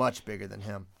looked much bigger than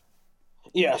him.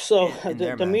 Yeah, so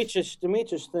the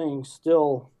Micic thing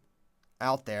still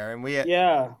out there, and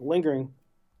lingering.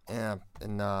 Yeah,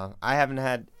 and I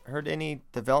haven't heard any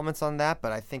developments on that,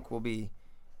 but I think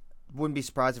wouldn't be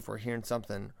surprised if we're hearing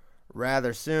something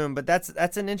rather soon. But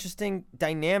that's an interesting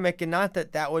dynamic, and not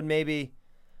that would maybe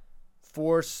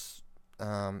force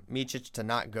Micic to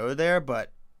not go there,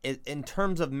 but in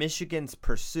terms of Michigan's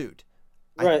pursuit,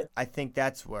 right? I think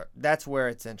that's where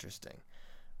it's interesting.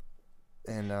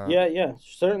 And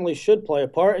certainly should play a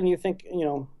part. And you think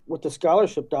with the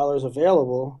scholarship dollars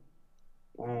available,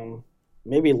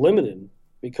 maybe limited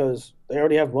because they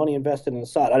already have money invested in the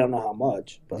side. I don't know how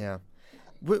much, but yeah.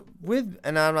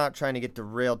 And I'm not trying to get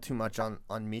derailed too much on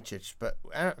Micic, but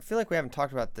I feel like we haven't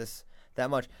talked about this that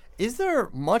much. Is there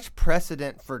much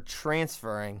precedent for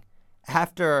transferring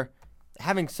after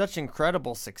having such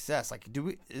incredible success? Like,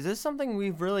 is this something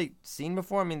we've really seen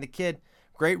before? I mean, the kid,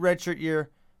 great redshirt year,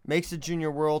 makes the junior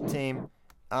world team.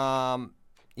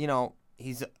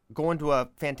 He's going to a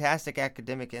fantastic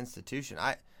academic institution.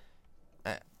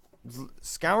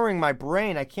 Scouring my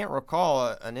brain, I can't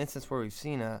recall an instance where we've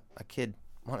seen a kid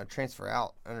want to transfer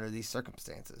out under these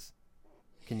circumstances.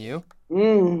 Can you?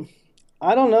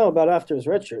 I don't know about after his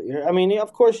redshirt year. I mean,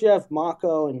 of course you have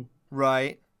Mako and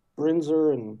right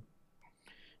Brinzer and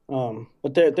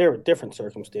but they're different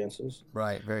circumstances.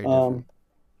 Right, very different.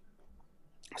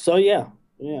 So yeah,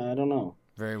 I don't know.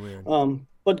 Very weird.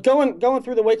 But going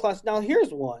through the weight class now,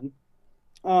 here's one.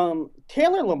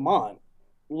 Taylor Lamont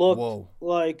looked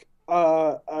like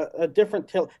a different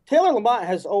Taylor. Taylor Lamont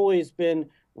has always been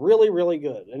really, really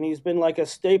good, and he's been like a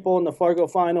staple in the Fargo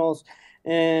finals.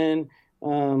 And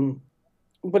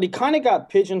but he kind of got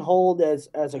pigeonholed as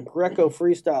a Greco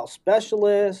freestyle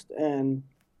specialist, and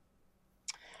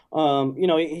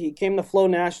he came to Flow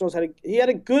Nationals. He had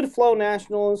a good Flow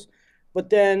Nationals, but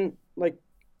then like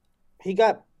he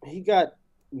got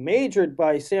majored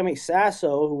by Sammy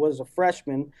Sasso, who was a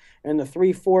freshman, in the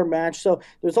 3-4 match. So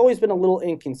there's always been a little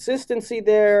inconsistency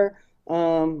there.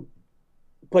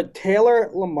 But Taylor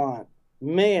Lamont,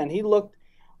 man, he looked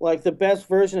like the best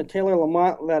version of Taylor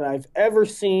Lamont that I've ever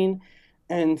seen.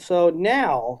 And so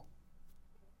now,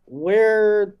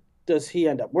 where does he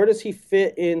end up? Where does he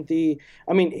fit in the?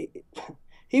 I mean,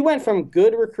 he went from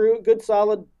good recruit, good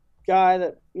solid guy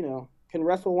that can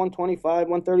wrestle 125,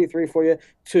 133 for you,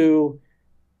 to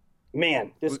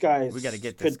man, this guy's. We got to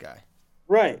get this guy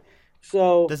right.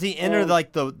 So does he enter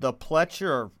like the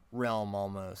Pletcher realm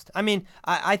almost? I mean,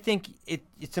 I think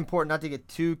it's important not to get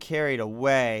too carried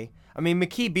away. I mean,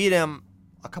 McKee beat him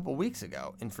a couple weeks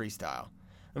ago in freestyle.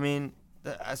 I mean,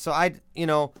 and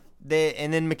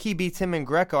then McKee beats him in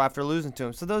Greco after losing to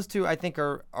him. So those two, I think,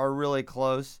 are really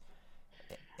close.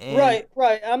 And right.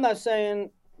 I'm not saying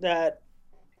that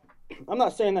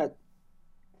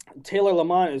Taylor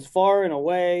Lamont is far and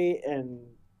away, and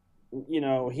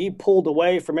he pulled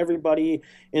away from everybody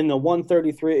in the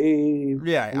 133.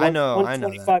 Yeah, I know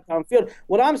 125 pound field.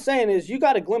 What I'm saying is, you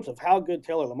got a glimpse of how good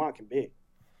Taylor Lamont can be.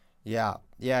 Yeah,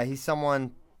 he's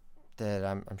someone that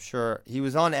I'm sure he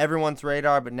was on everyone's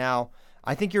radar, but now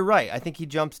I think you're right. I think he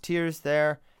jumps tiers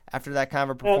there after that kind of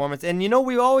a performance. And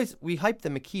we hype the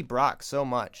McKee Brock so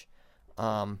much,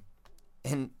 and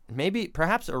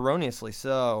perhaps erroneously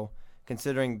so,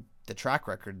 considering the track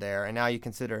record there. And now you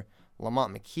consider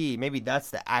Lamont McKee. Maybe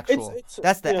that's the actual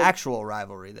actual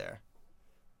rivalry there.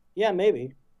 Yeah,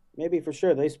 maybe for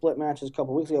sure. They split matches a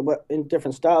couple weeks ago, but in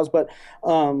different styles. But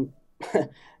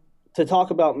to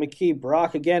talk about McKee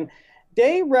Brock again,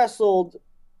 they wrestled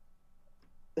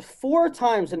 4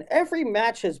 times, and every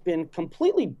match has been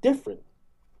completely different.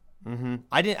 Mm-hmm.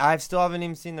 I still haven't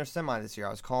even seen their semi this year. I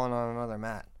was calling on another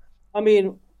mat. I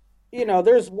mean,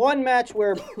 there's one match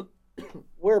where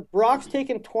Brock's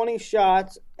taking 20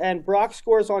 shots and Brock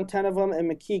scores on 10 of them, and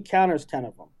McKee counters 10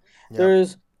 of them.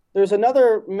 Yep. There's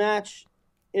another match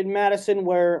in Madison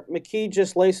where McKee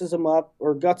just laces him up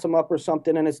or guts him up or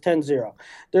something, and it's 10-0.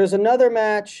 There's another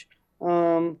match,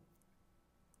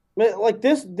 like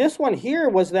this one here,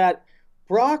 was that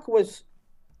Brock was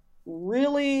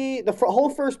really, the whole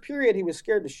first period, he was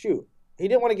scared to shoot. He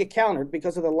didn't want to get countered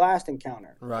because of the last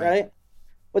encounter, right?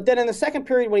 But then in the second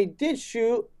period, when he did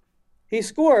shoot, he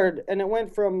scored, and it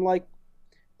went from 8-0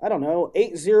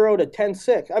 to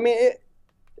 10-6. I mean,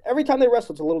 every time they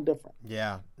wrestle, it's a little different.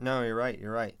 Yeah. No, you're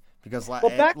right. Because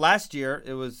last year,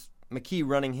 it was McKee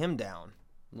running him down.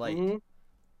 Mm-hmm.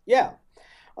 Yeah.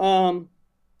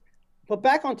 But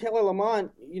back on Taylor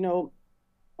Lamont,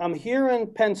 I'm here in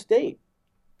Penn State.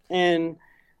 And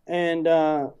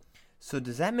so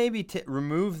does that maybe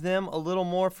remove them a little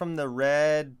more from the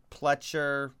red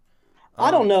Pletcher? I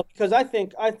don't know, because I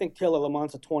think Taylor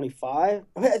Lamont's a 25.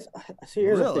 See,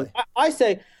 here's the thing. I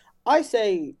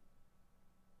say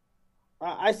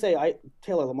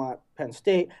Taylor Lamont, Penn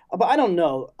State, but I don't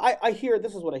know. I hear,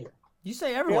 this is what I hear. You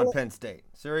say everyone Penn State.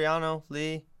 Siriano,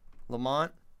 Lee,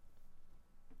 Lamont.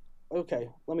 Okay,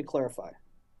 let me clarify.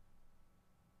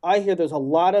 I hear there's a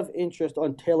lot of interest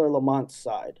on Taylor Lamont's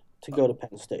side to go to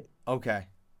Penn State. Okay.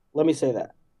 Let me say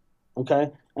that.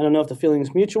 Okay? I don't know if the feeling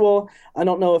is mutual. I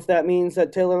don't know if that means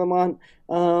that Taylor Lamont,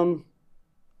 I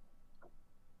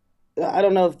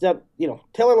don't know if that,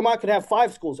 Taylor Lamont could have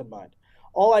 5 schools in mind.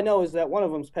 All I know is that one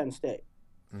of them is Penn State.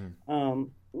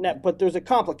 But there's a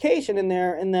complication in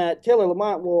there in that Taylor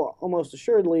Lamont will almost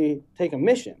assuredly take a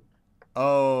mission.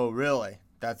 Oh, really?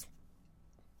 That's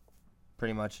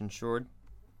pretty much insured?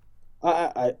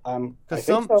 Because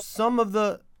some of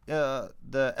the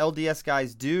LDS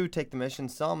guys do take the mission.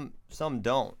 Some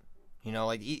don't.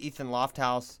 Like Ethan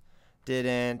Lofthouse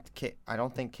didn't. I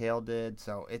don't think Kale did.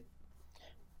 So it.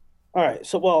 All right.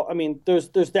 So there's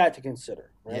that to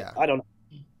consider. Right? Yeah. I don't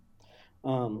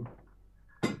know.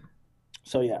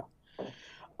 So yeah.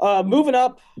 Moving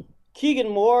up, Keegan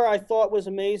Moore I thought was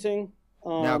amazing.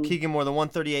 Now Keegan Moore, the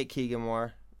 138 Keegan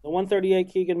Moore. The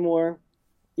 138 Keegan Moore.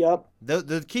 Yep.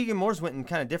 The Keegan Moores went in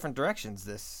kind of different directions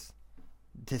this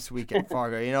week at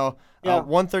Fargo.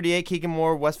 138 Keegan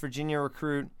Moore, West Virginia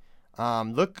recruit.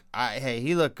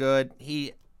 He looked good.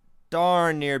 He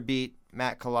darn near beat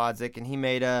Matt Kolodzik, and he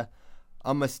made a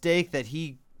mistake that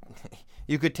you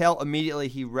could tell immediately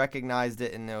he recognized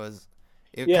it, and it was.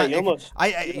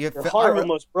 Your heart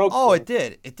almost broke. Oh, it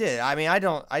did. I mean, I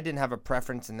didn't have a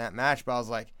preference in that match, but I was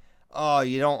like, oh,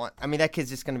 you don't want, I mean, that kid's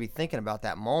just going to be thinking about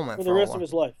that moment for the rest of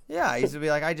his life. Yeah, he's going to be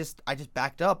like, I just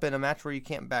backed up in a match where you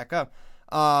can't back up.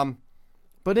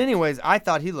 But anyways, I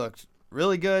thought he looked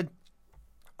really good.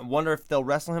 I wonder if they'll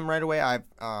wrestle him right away.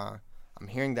 I'm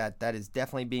hearing that is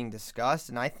definitely being discussed,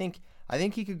 and I think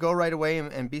he could go right away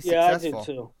and be successful. Yeah, I do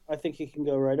too. I think he can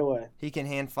go right away. He can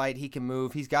hand fight. He can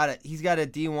move. He's got a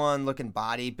D1 looking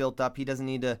body built up. He doesn't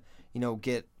need to,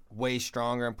 get way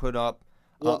stronger and put up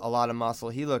a lot of muscle.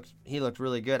 He looked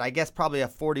really good. I guess probably a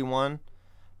 41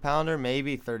 pounder,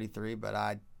 maybe 33, but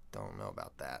I don't know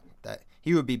about that. That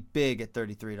he would be big at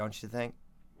 33, don't you think?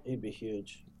 He'd be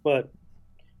huge, but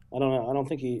I don't know. I don't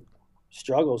think he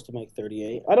struggles to make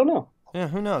 38. I don't know. Yeah,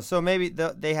 who knows? So maybe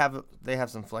they have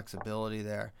some flexibility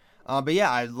there. But yeah,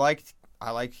 I liked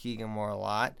Keegan Moore a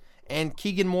lot, and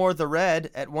Keegan Moore the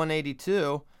Red at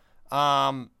 182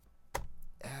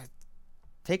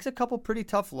 takes a couple pretty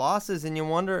tough losses, and you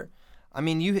wonder. I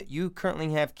mean, you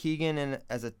currently have Keegan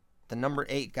as the number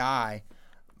 8 guy,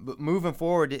 but moving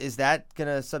forward, is that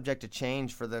gonna subject to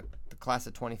change for the class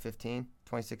of 2016?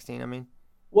 I mean.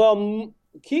 Well,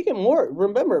 Keegan Moore,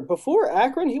 remember, before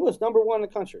Akron, he was number 1 in the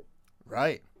country.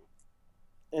 Right.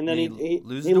 And then he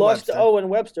lost to Owen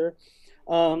Webster.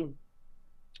 And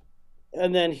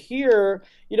then here,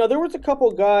 there was a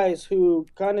couple guys who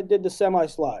kind of did the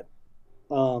semi-slide.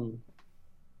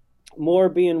 Moore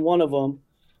being one of them.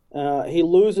 He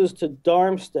loses to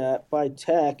Darmstadt by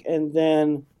Tech, and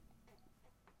then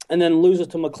loses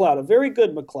to McLeod, a very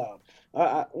good McLeod.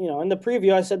 In the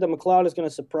preview, I said that McLeod is going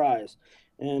to surprise,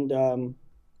 and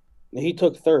he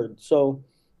took third. So,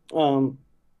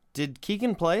 did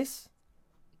Keegan place?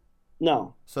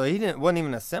 No. So he wasn't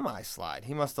even a semi-slide.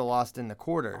 He must have lost in the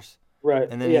quarters. Right.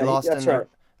 And then he lost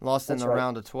in the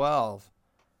round of 12.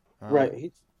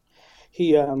 Right.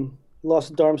 He lost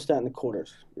to Darmstadt in the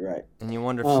quarters. You're right. And you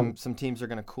wonder if some teams are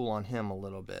going to cool on him a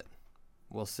little bit.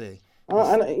 We'll see.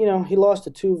 He lost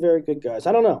to 2 very good guys.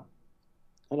 I don't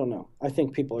know. I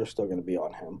think people are still going to be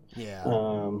on him. Yeah.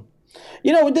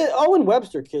 The Owen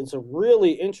Webster kid's a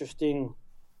really interesting.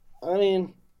 I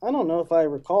mean, I don't know if I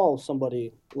recall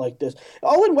somebody like this.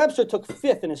 Owen Webster took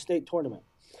 5th in a state tournament.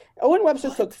 Owen Webster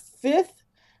took 5th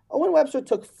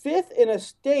in a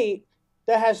state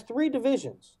that has 3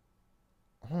 divisions.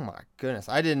 Oh my goodness,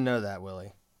 I didn't know that,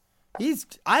 Willie.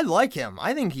 I like him.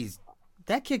 I think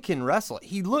that kid can wrestle.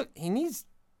 He needs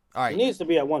to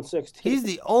be at 160. He's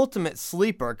the ultimate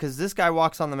sleeper because this guy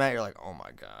walks on the mat, you're like, oh my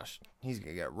gosh, he's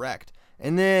gonna get wrecked.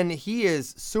 And then he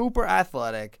is super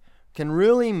athletic, can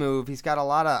really move. He's got a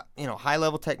lot of high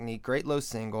level technique, great low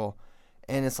single,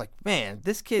 and it's like, man,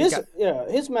 this kid.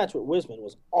 His match with Wisman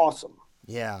was awesome.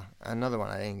 Yeah, another one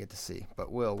I didn't get to see,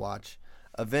 but we'll watch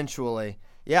eventually.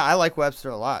 Yeah, I like Webster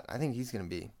a lot. I think he's going to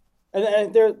be.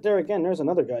 And there again, there's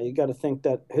another guy. You got to think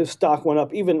that his stock went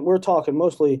up. Even we're talking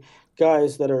mostly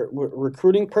guys that are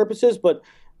recruiting purposes, but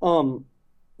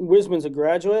Wisman's a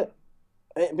graduate.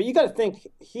 But you got to think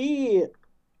he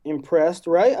impressed,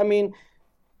 right? I mean,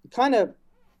 kind of.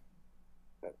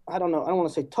 I don't know. I don't want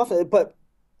to say tough, but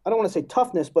I don't want to say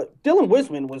toughness. But Dylan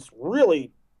Wisman was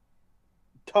really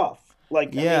tough.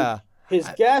 His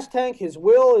gas tank, his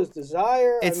will, his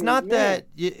desire. It's not that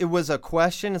it was a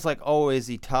question. It's like, oh, is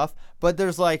he tough? But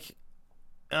there's like,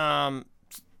 not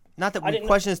that we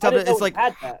question his toughness. It's like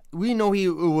we know it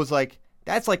was like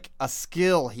that's like a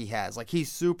skill he has. Like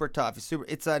he's super tough.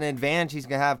 It's an advantage he's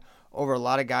gonna have over a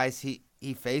lot of guys he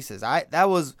faces. That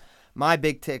was my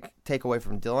big takeaway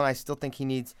from Dylan. I still think he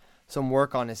needs some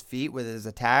work on his feet with his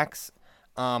attacks.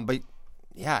 But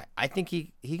yeah, I think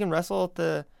he can wrestle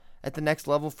at the next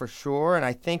level for sure. And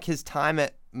I think his time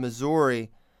at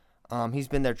Missouri, he's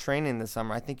been there training this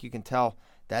summer. I think you can tell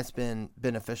that's been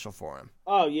beneficial for him.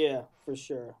 Oh yeah, for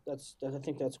sure. I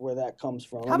think that's where that comes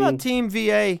from. How about Team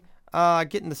VA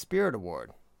getting the Spirit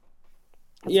Award?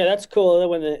 Yeah, that's cool.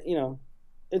 When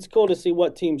it's cool to see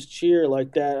what teams cheer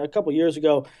like that. A couple years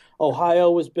ago,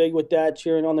 Ohio was big with that,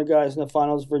 cheering on their guys in the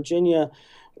finals. Virginia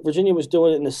was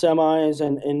doing it in the semis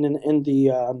and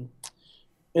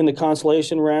in the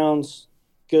consolation rounds.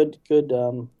 Good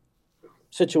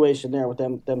situation there with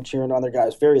them cheering on their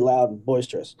guys. Very loud and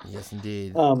boisterous. Yes,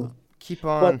 indeed. Keep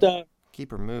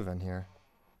her moving here.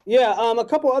 Yeah, a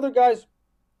couple other guys.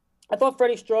 I thought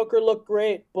Freddie Stroker looked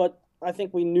great, but I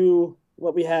think we knew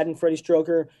what we had in Freddie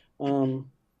Stroker.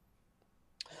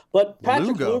 But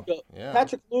Patrick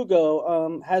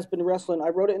Lugo has been wrestling. I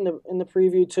wrote it in the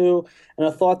preview too, and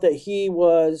I thought that he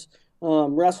was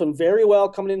wrestling very well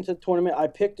coming into the tournament. I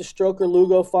picked the Stroker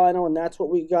Lugo final, and that's what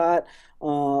we got.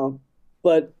 And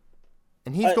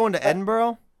he's going to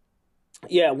Edinburgh.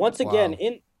 Yeah, once again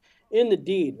in the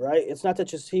deed, right? It's not that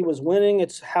just he was winning;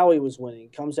 it's how he was winning. He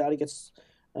comes out, he gets.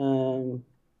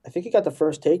 I think he got the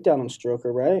first takedown on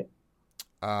Stroker, right?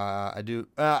 I do.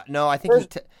 No, I think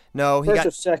First, he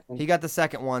or second. He got the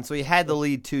second one, so he had the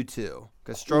lead 2-2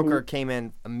 because Stroker came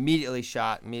in immediately,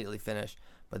 shot, immediately finished,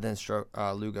 but then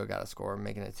Lugo got a score,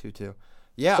 making it 2-2.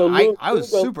 Yeah, So I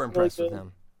was Lugo super impressed with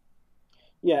him.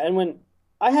 Yeah, and when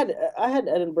I had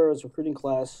Edinburgh's recruiting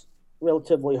class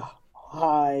relatively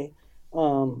high,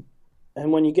 and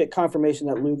when you get confirmation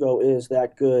that Lugo is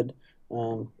that good,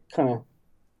 kind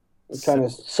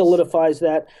of solidifies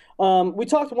that. We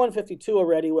talked 152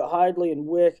 already with Hidley and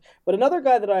Wick, but another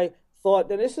guy that I thought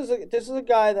that this is a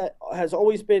guy that has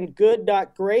always been good,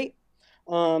 not great,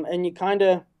 and you kind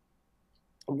of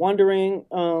wondering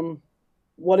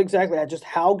what exactly, just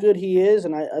how good he is,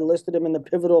 and I listed him in the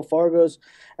pivotal Fargos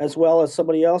as well as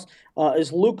somebody else,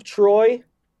 is Luke Troy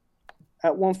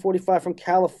at 145 from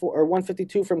California, or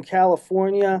 152 from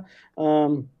California.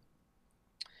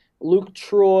 Luke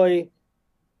Troy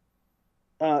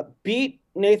beat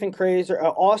Austin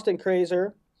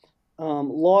Krazer,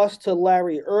 lost to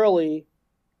Larry Early,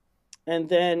 and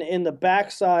then in the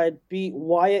backside beat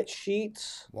Wyatt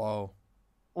Sheets. Whoa.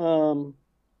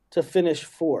 To finish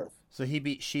fourth. So he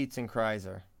beat Sheets and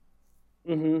Kreiser.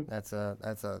 Mm-hmm. That's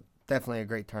a definitely a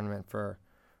great tournament for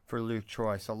Luke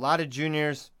Troy. So a lot of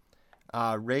juniors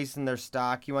raising their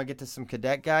stock. You want to get to some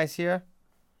cadet guys here,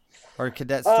 or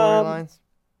cadet storylines?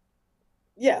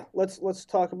 Yeah, let's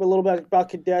talk a little bit about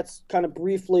cadets kind of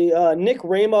briefly. Nick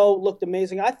Ramo looked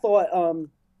amazing. I thought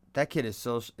that kid is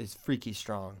freaky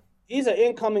strong. He's an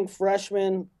incoming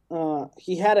freshman.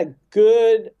 He had a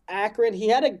good Akron. He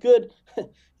had a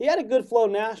good flow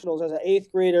nationals as an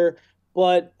 8th grader,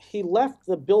 but he left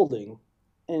the building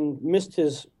and missed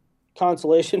his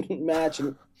consolation match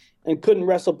and couldn't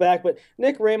wrestle back. But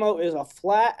Nick Ramo is a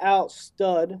flat out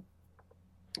stud,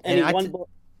 and he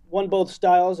won both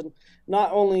styles. And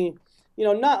not only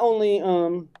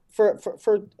for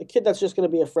a kid that's just going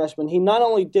to be a freshman, he not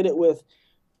only did it with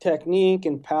technique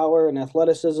and power and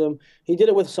athleticism, he did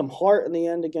it with some heart in the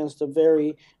end against a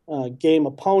very game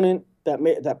opponent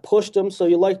that pushed him. So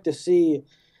you like to see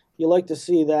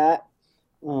that.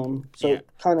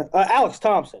 Kind of Alex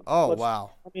Thompson. Oh,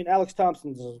 wow. I mean, Alex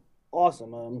Thompson's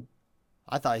awesome.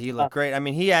 I thought he looked great. I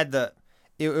mean, he had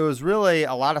it was really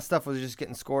a lot of stuff was just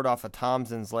getting scored off of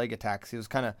Thompson's leg attacks. He was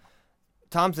kind of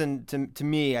Thompson to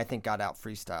me, I think, got out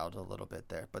freestyled a little bit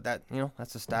there. But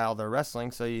that's the style they're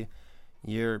wrestling. So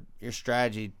your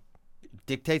strategy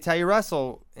dictates how you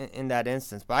wrestle in that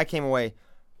instance. But I came away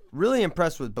really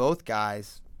impressed with both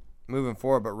guys moving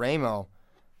forward. But Ramo,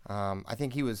 I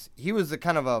think he was the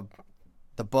kind of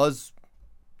the buzz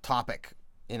topic.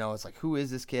 It's like, who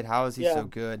is this kid? How is he so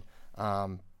good?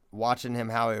 Watching him,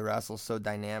 how he wrestles, so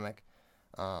dynamic.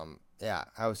 I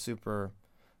was super,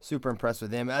 super impressed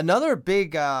with him. Another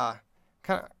big and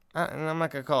I'm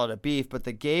not gonna call it a beef, but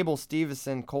the Gable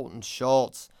Stevenson, Colton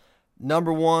Schultz,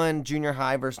 number 1 junior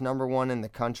high versus number 1 in the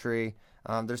country.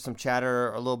 There's some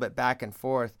chatter a little bit back and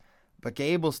forth, but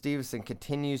Gable Stevenson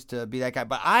continues to be that guy.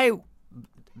 But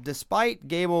despite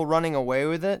Gable running away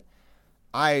with it,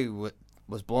 I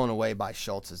was blown away by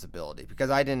Schultz's ability because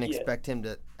I didn't expect him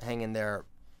to hang in there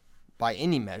by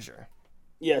any measure.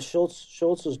 Yeah, Schultz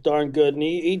was darn good, and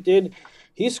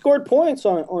he scored points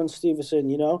on Stevenson.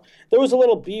 There was a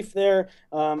little beef there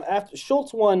after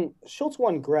Schultz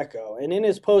won Greco, and in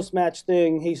his post-match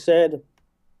thing, he said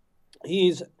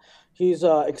he's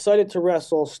excited to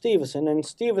wrestle Stevenson, and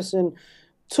Stevenson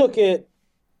took it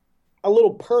a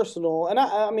little personal. And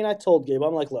I told Gabe,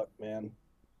 I'm like, look, man,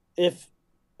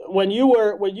 when you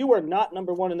were not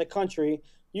number 1 in the country,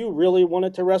 you really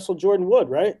wanted to wrestle Jordan Wood,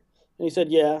 right? And he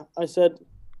said, yeah. I said,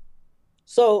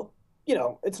 so,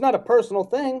 it's not a personal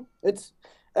thing. It's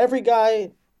every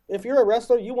guy. If you're a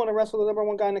wrestler, you want to wrestle the number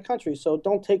 1 guy in the country. So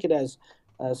don't take it as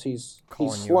he's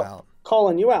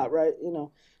calling you out, right?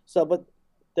 So, but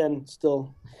then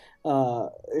still,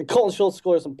 Colton Schultz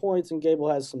scores some points, and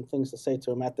Gable has some things to say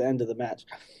to him at the end of the match.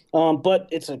 But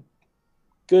it's a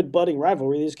good budding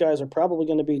rivalry. These guys are probably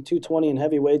going to be 220 in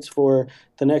heavyweights for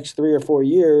the next 3 or 4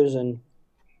 years, and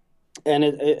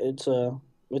it's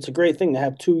a great thing to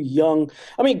have 2 young.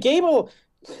 I mean, Gable,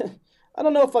 I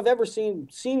don't know if I've ever seen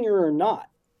senior or not,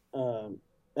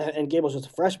 and Gable's just a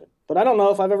freshman, but I don't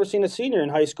know if I've ever seen a senior in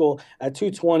high school at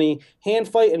 220 hand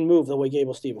fight and move the way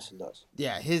Gable Stevenson does.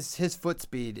 Yeah, his foot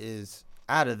speed is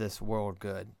out of this world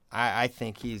good. I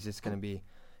think he's just going to be,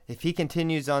 if he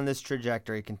continues on this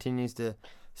trajectory, continues to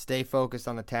stay focused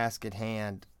on the task at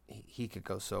hand, he could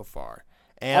go so far.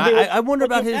 And I wonder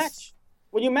about his.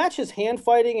 when you match his hand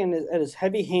fighting and his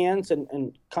heavy hands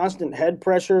and constant head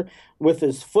pressure with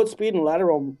his foot speed and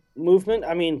lateral movement,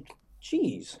 I mean,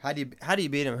 geez. How do you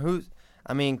beat him?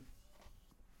 I mean,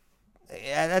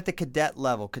 at the cadet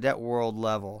level, cadet world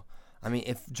level, I mean,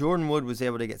 if Jordan Wood was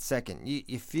able to get second, you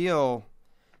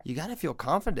got to feel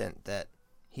confident that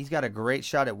he's got a great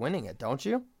shot at winning it, don't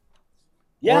you?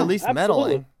 Yeah, or at least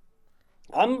absolutely. medaling.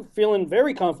 I'm feeling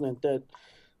very confident that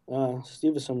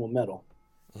Stevenson will medal.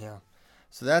 Yeah.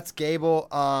 So that's Gable.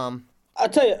 I'll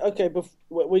tell you, okay,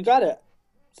 we got to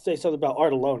say something about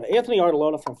Artelona. Anthony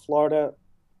Artelona from Florida,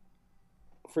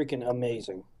 freaking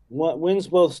amazing. Wins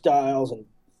both styles,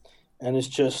 and it's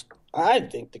just, I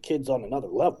think the kid's on another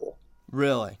level.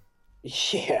 Really?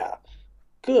 Yeah.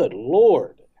 Good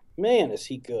Lord. Man, is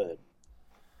he good.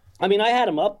 I mean, I had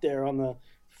him up there on the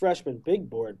freshman big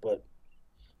board, but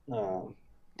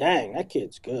dang, that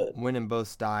kid's good. Winning both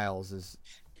styles is,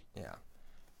 yeah.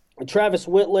 And Travis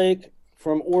Whitlake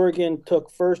from Oregon took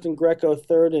first in Greco,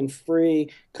 third in free,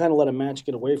 kind of let a match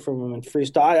get away from him in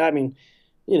freestyle. I mean,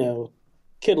 you know,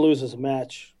 kid loses a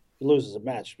match, he loses a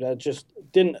match. That just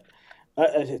didn't,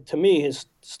 to me, his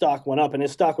stock went up, and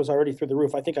his stock was already through the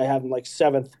roof. I think I have him like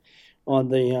 7th on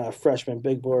the freshman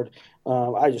big board.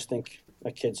 I just think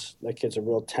that kid's a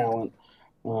real talent.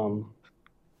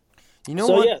 You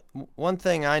know, one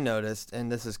thing I noticed,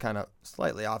 and this is kind of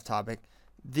slightly off topic,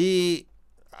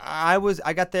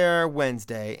 I got there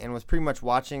Wednesday and was pretty much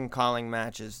watching calling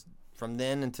matches from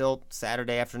then until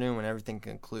Saturday afternoon when everything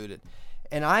concluded,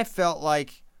 and I felt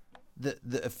like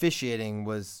the officiating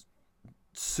was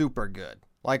super good.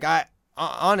 Like, I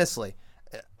honestly,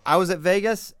 I was at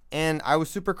Vegas and I was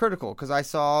super critical because I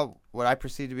saw what I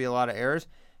perceived to be a lot of errors.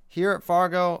 Here at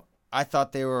Fargo, I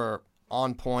thought they were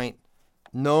on point.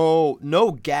 No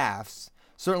gaffes.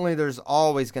 Certainly there's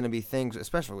always going to be things,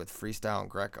 especially with freestyle and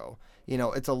Greco. You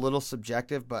know, it's a little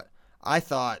subjective, but I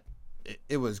thought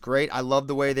it was great. I love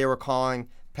the way they were calling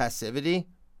passivity.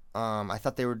 I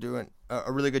thought they were doing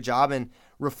a really good job and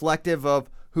reflective of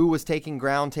who was taking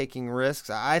ground, taking risks.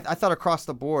 I thought across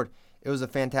the board it was a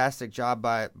fantastic job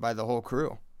by the whole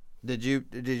crew. Did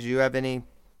you have any,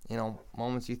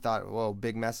 moments you thought, whoa,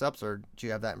 big mess ups, or did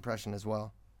you have that impression as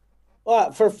well?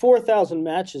 For 4,000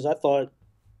 matches, I thought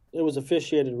it was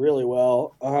officiated really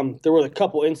well. There were a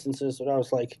couple instances that I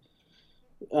was like,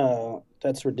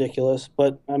 that's ridiculous.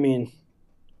 But, I mean,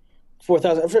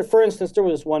 4,000. For instance, there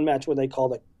was this one match where they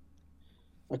called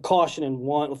a caution in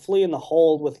one, a flea in the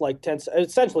hold with like 10,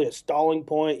 essentially a stalling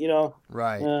point,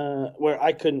 Right. Where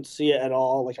I couldn't see it at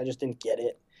all. Like, I just didn't get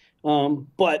it.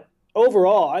 But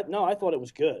overall, I thought it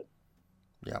was good.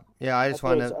 Yeah. I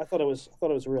thought it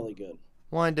was really good.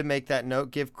 Wanted to make that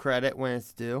note, give credit when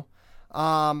it's due.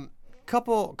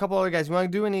 Couple other guys. You want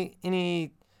to do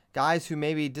any guys who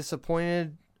maybe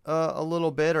disappointed a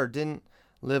little bit or didn't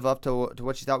live up to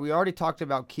what you thought? We already talked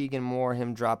about Keegan Moore,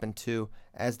 him dropping 2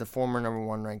 as the former number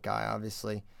 1 ranked guy.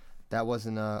 Obviously, that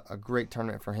wasn't a great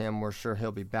tournament for him. We're sure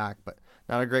he'll be back, but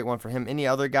not a great one for him. Any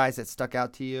other guys that stuck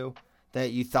out to you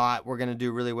that you thought were going to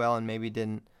do really well and maybe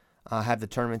didn't have the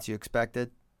tournaments you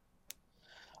expected?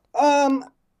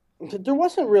 There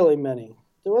wasn't really many.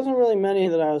 There wasn't really many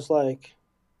that I was like,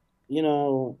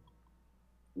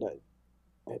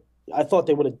 I thought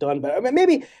they would have done better. I mean,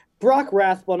 maybe Brock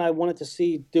Rathbun I wanted to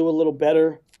see do a little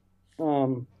better.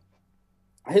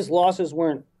 His losses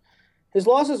weren't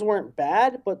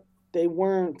bad, but they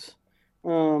weren't.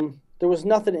 There was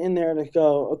nothing in there to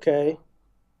go, okay,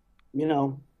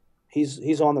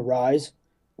 he's on the rise.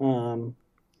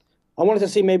 I wanted to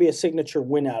see maybe a signature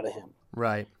win out of him.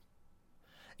 Right.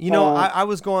 I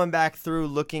was going back through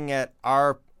looking at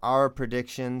our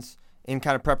predictions in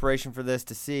kind of preparation for this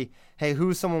to see, hey,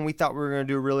 who's someone we thought we were going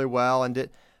to do really well and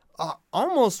did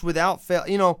almost without fail.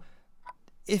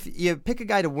 If you pick a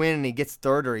guy to win and he gets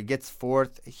 3rd or he gets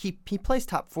 4th, he plays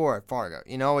top 4 at Fargo.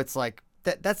 It's like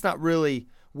that's not really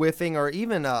whiffing or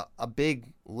even a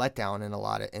big letdown in a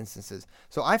lot of instances.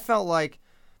 So I felt like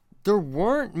there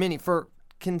weren't many for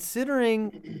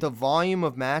considering the volume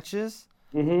of matches.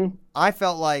 Mm-hmm. I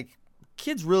felt like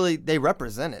kids really, they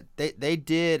represented. They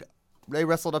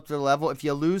wrestled up to their level. If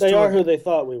you lose, they are who they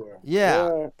thought we were.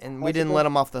 Yeah, and we didn't let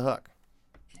them off the hook.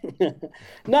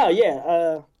 No,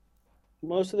 yeah.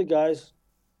 Most of the guys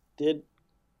did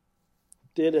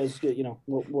as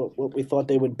what we thought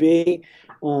they would be,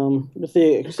 with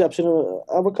the exception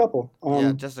of a couple.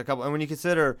 Just a couple. And when you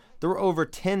consider there were over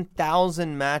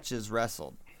 10,000 matches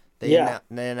wrestled, they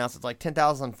announced it's like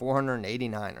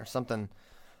 10,489 or something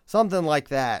like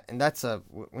that. And that's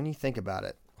when you think about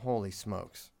it, holy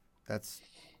smokes, that's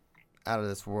out of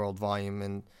this world volume.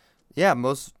 And yeah,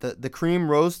 the cream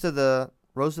rose to the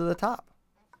top.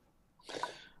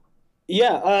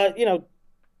 Yeah,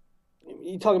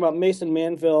 you talking about Mason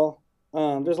Manville.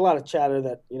 There's a lot of chatter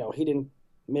that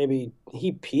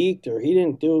he peaked or he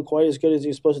didn't do quite as good as he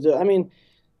was supposed to do. I mean,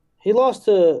 he lost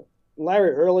to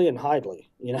Larry Early and Hidley.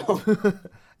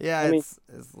 Yeah, it's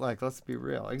like, let's be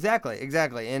real. Exactly.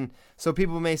 And so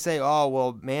people may say, oh,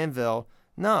 well, Manville.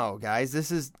 No,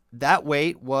 guys, that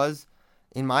weight was,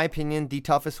 in my opinion, the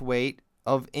toughest weight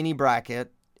of any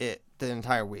bracket the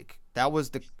entire week. That was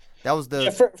the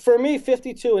for me,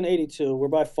 52 and 82 were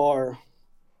by far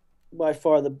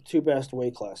the two best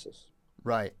weight classes.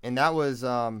 Right. And that was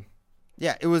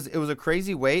it was a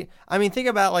crazy weight. I mean, think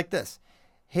about it like this.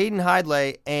 Hayden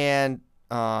Hidlay and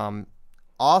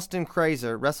Austin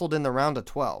Krazer wrestled in the round of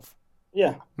 12.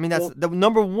 Yeah. I mean, that's the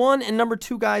number 1 and number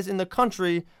 2 guys in the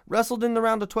country wrestled in the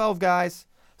round of 12 guys.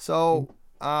 So,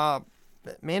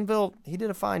 Manville, he did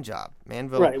a fine job.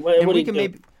 Manville. Right. What did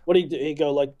he do? He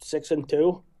go like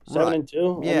 6-2,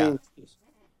 7-2? Yeah. I mean,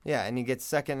 yeah, and he gets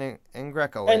second in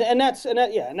Greco. And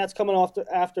that's coming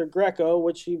after Greco,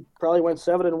 which he probably went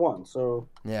 7-1. So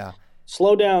yeah,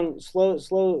 slow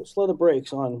the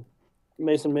brakes on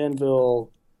Mason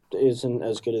Manville. Isn't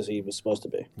as good as he was supposed to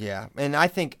be. Yeah, and I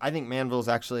think Manville's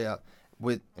actually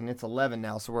and it's 11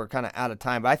 now, so we're kind of out of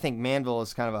time. But I think Manville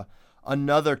is kind of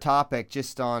another topic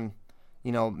just on,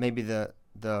 maybe the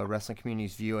wrestling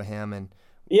community's view of him. And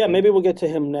yeah, maybe we'll get to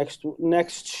him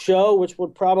next show, which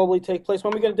would probably take place.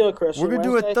 When are we going to do it, Chris? We're going to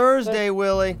do it Thursday,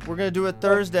 Willie. We're going to do it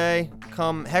Thursday,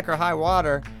 come heck or high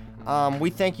water. We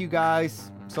thank you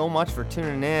guys so much for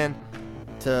tuning in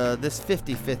to this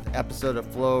 55th episode of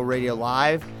Flow Radio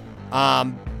Live.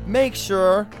 Make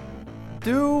sure,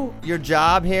 do your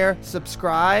job here.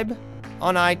 Subscribe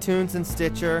on iTunes and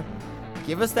Stitcher.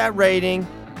 Give us that rating.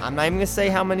 I'm not even going to say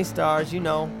how many stars,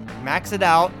 max it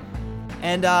out.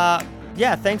 And,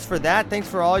 thanks for that. Thanks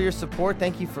for all your support.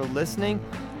 Thank you for listening.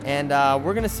 And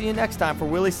we're going to see you next time. For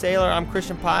Willie Saylor, I'm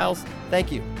Christian Piles.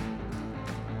 Thank you.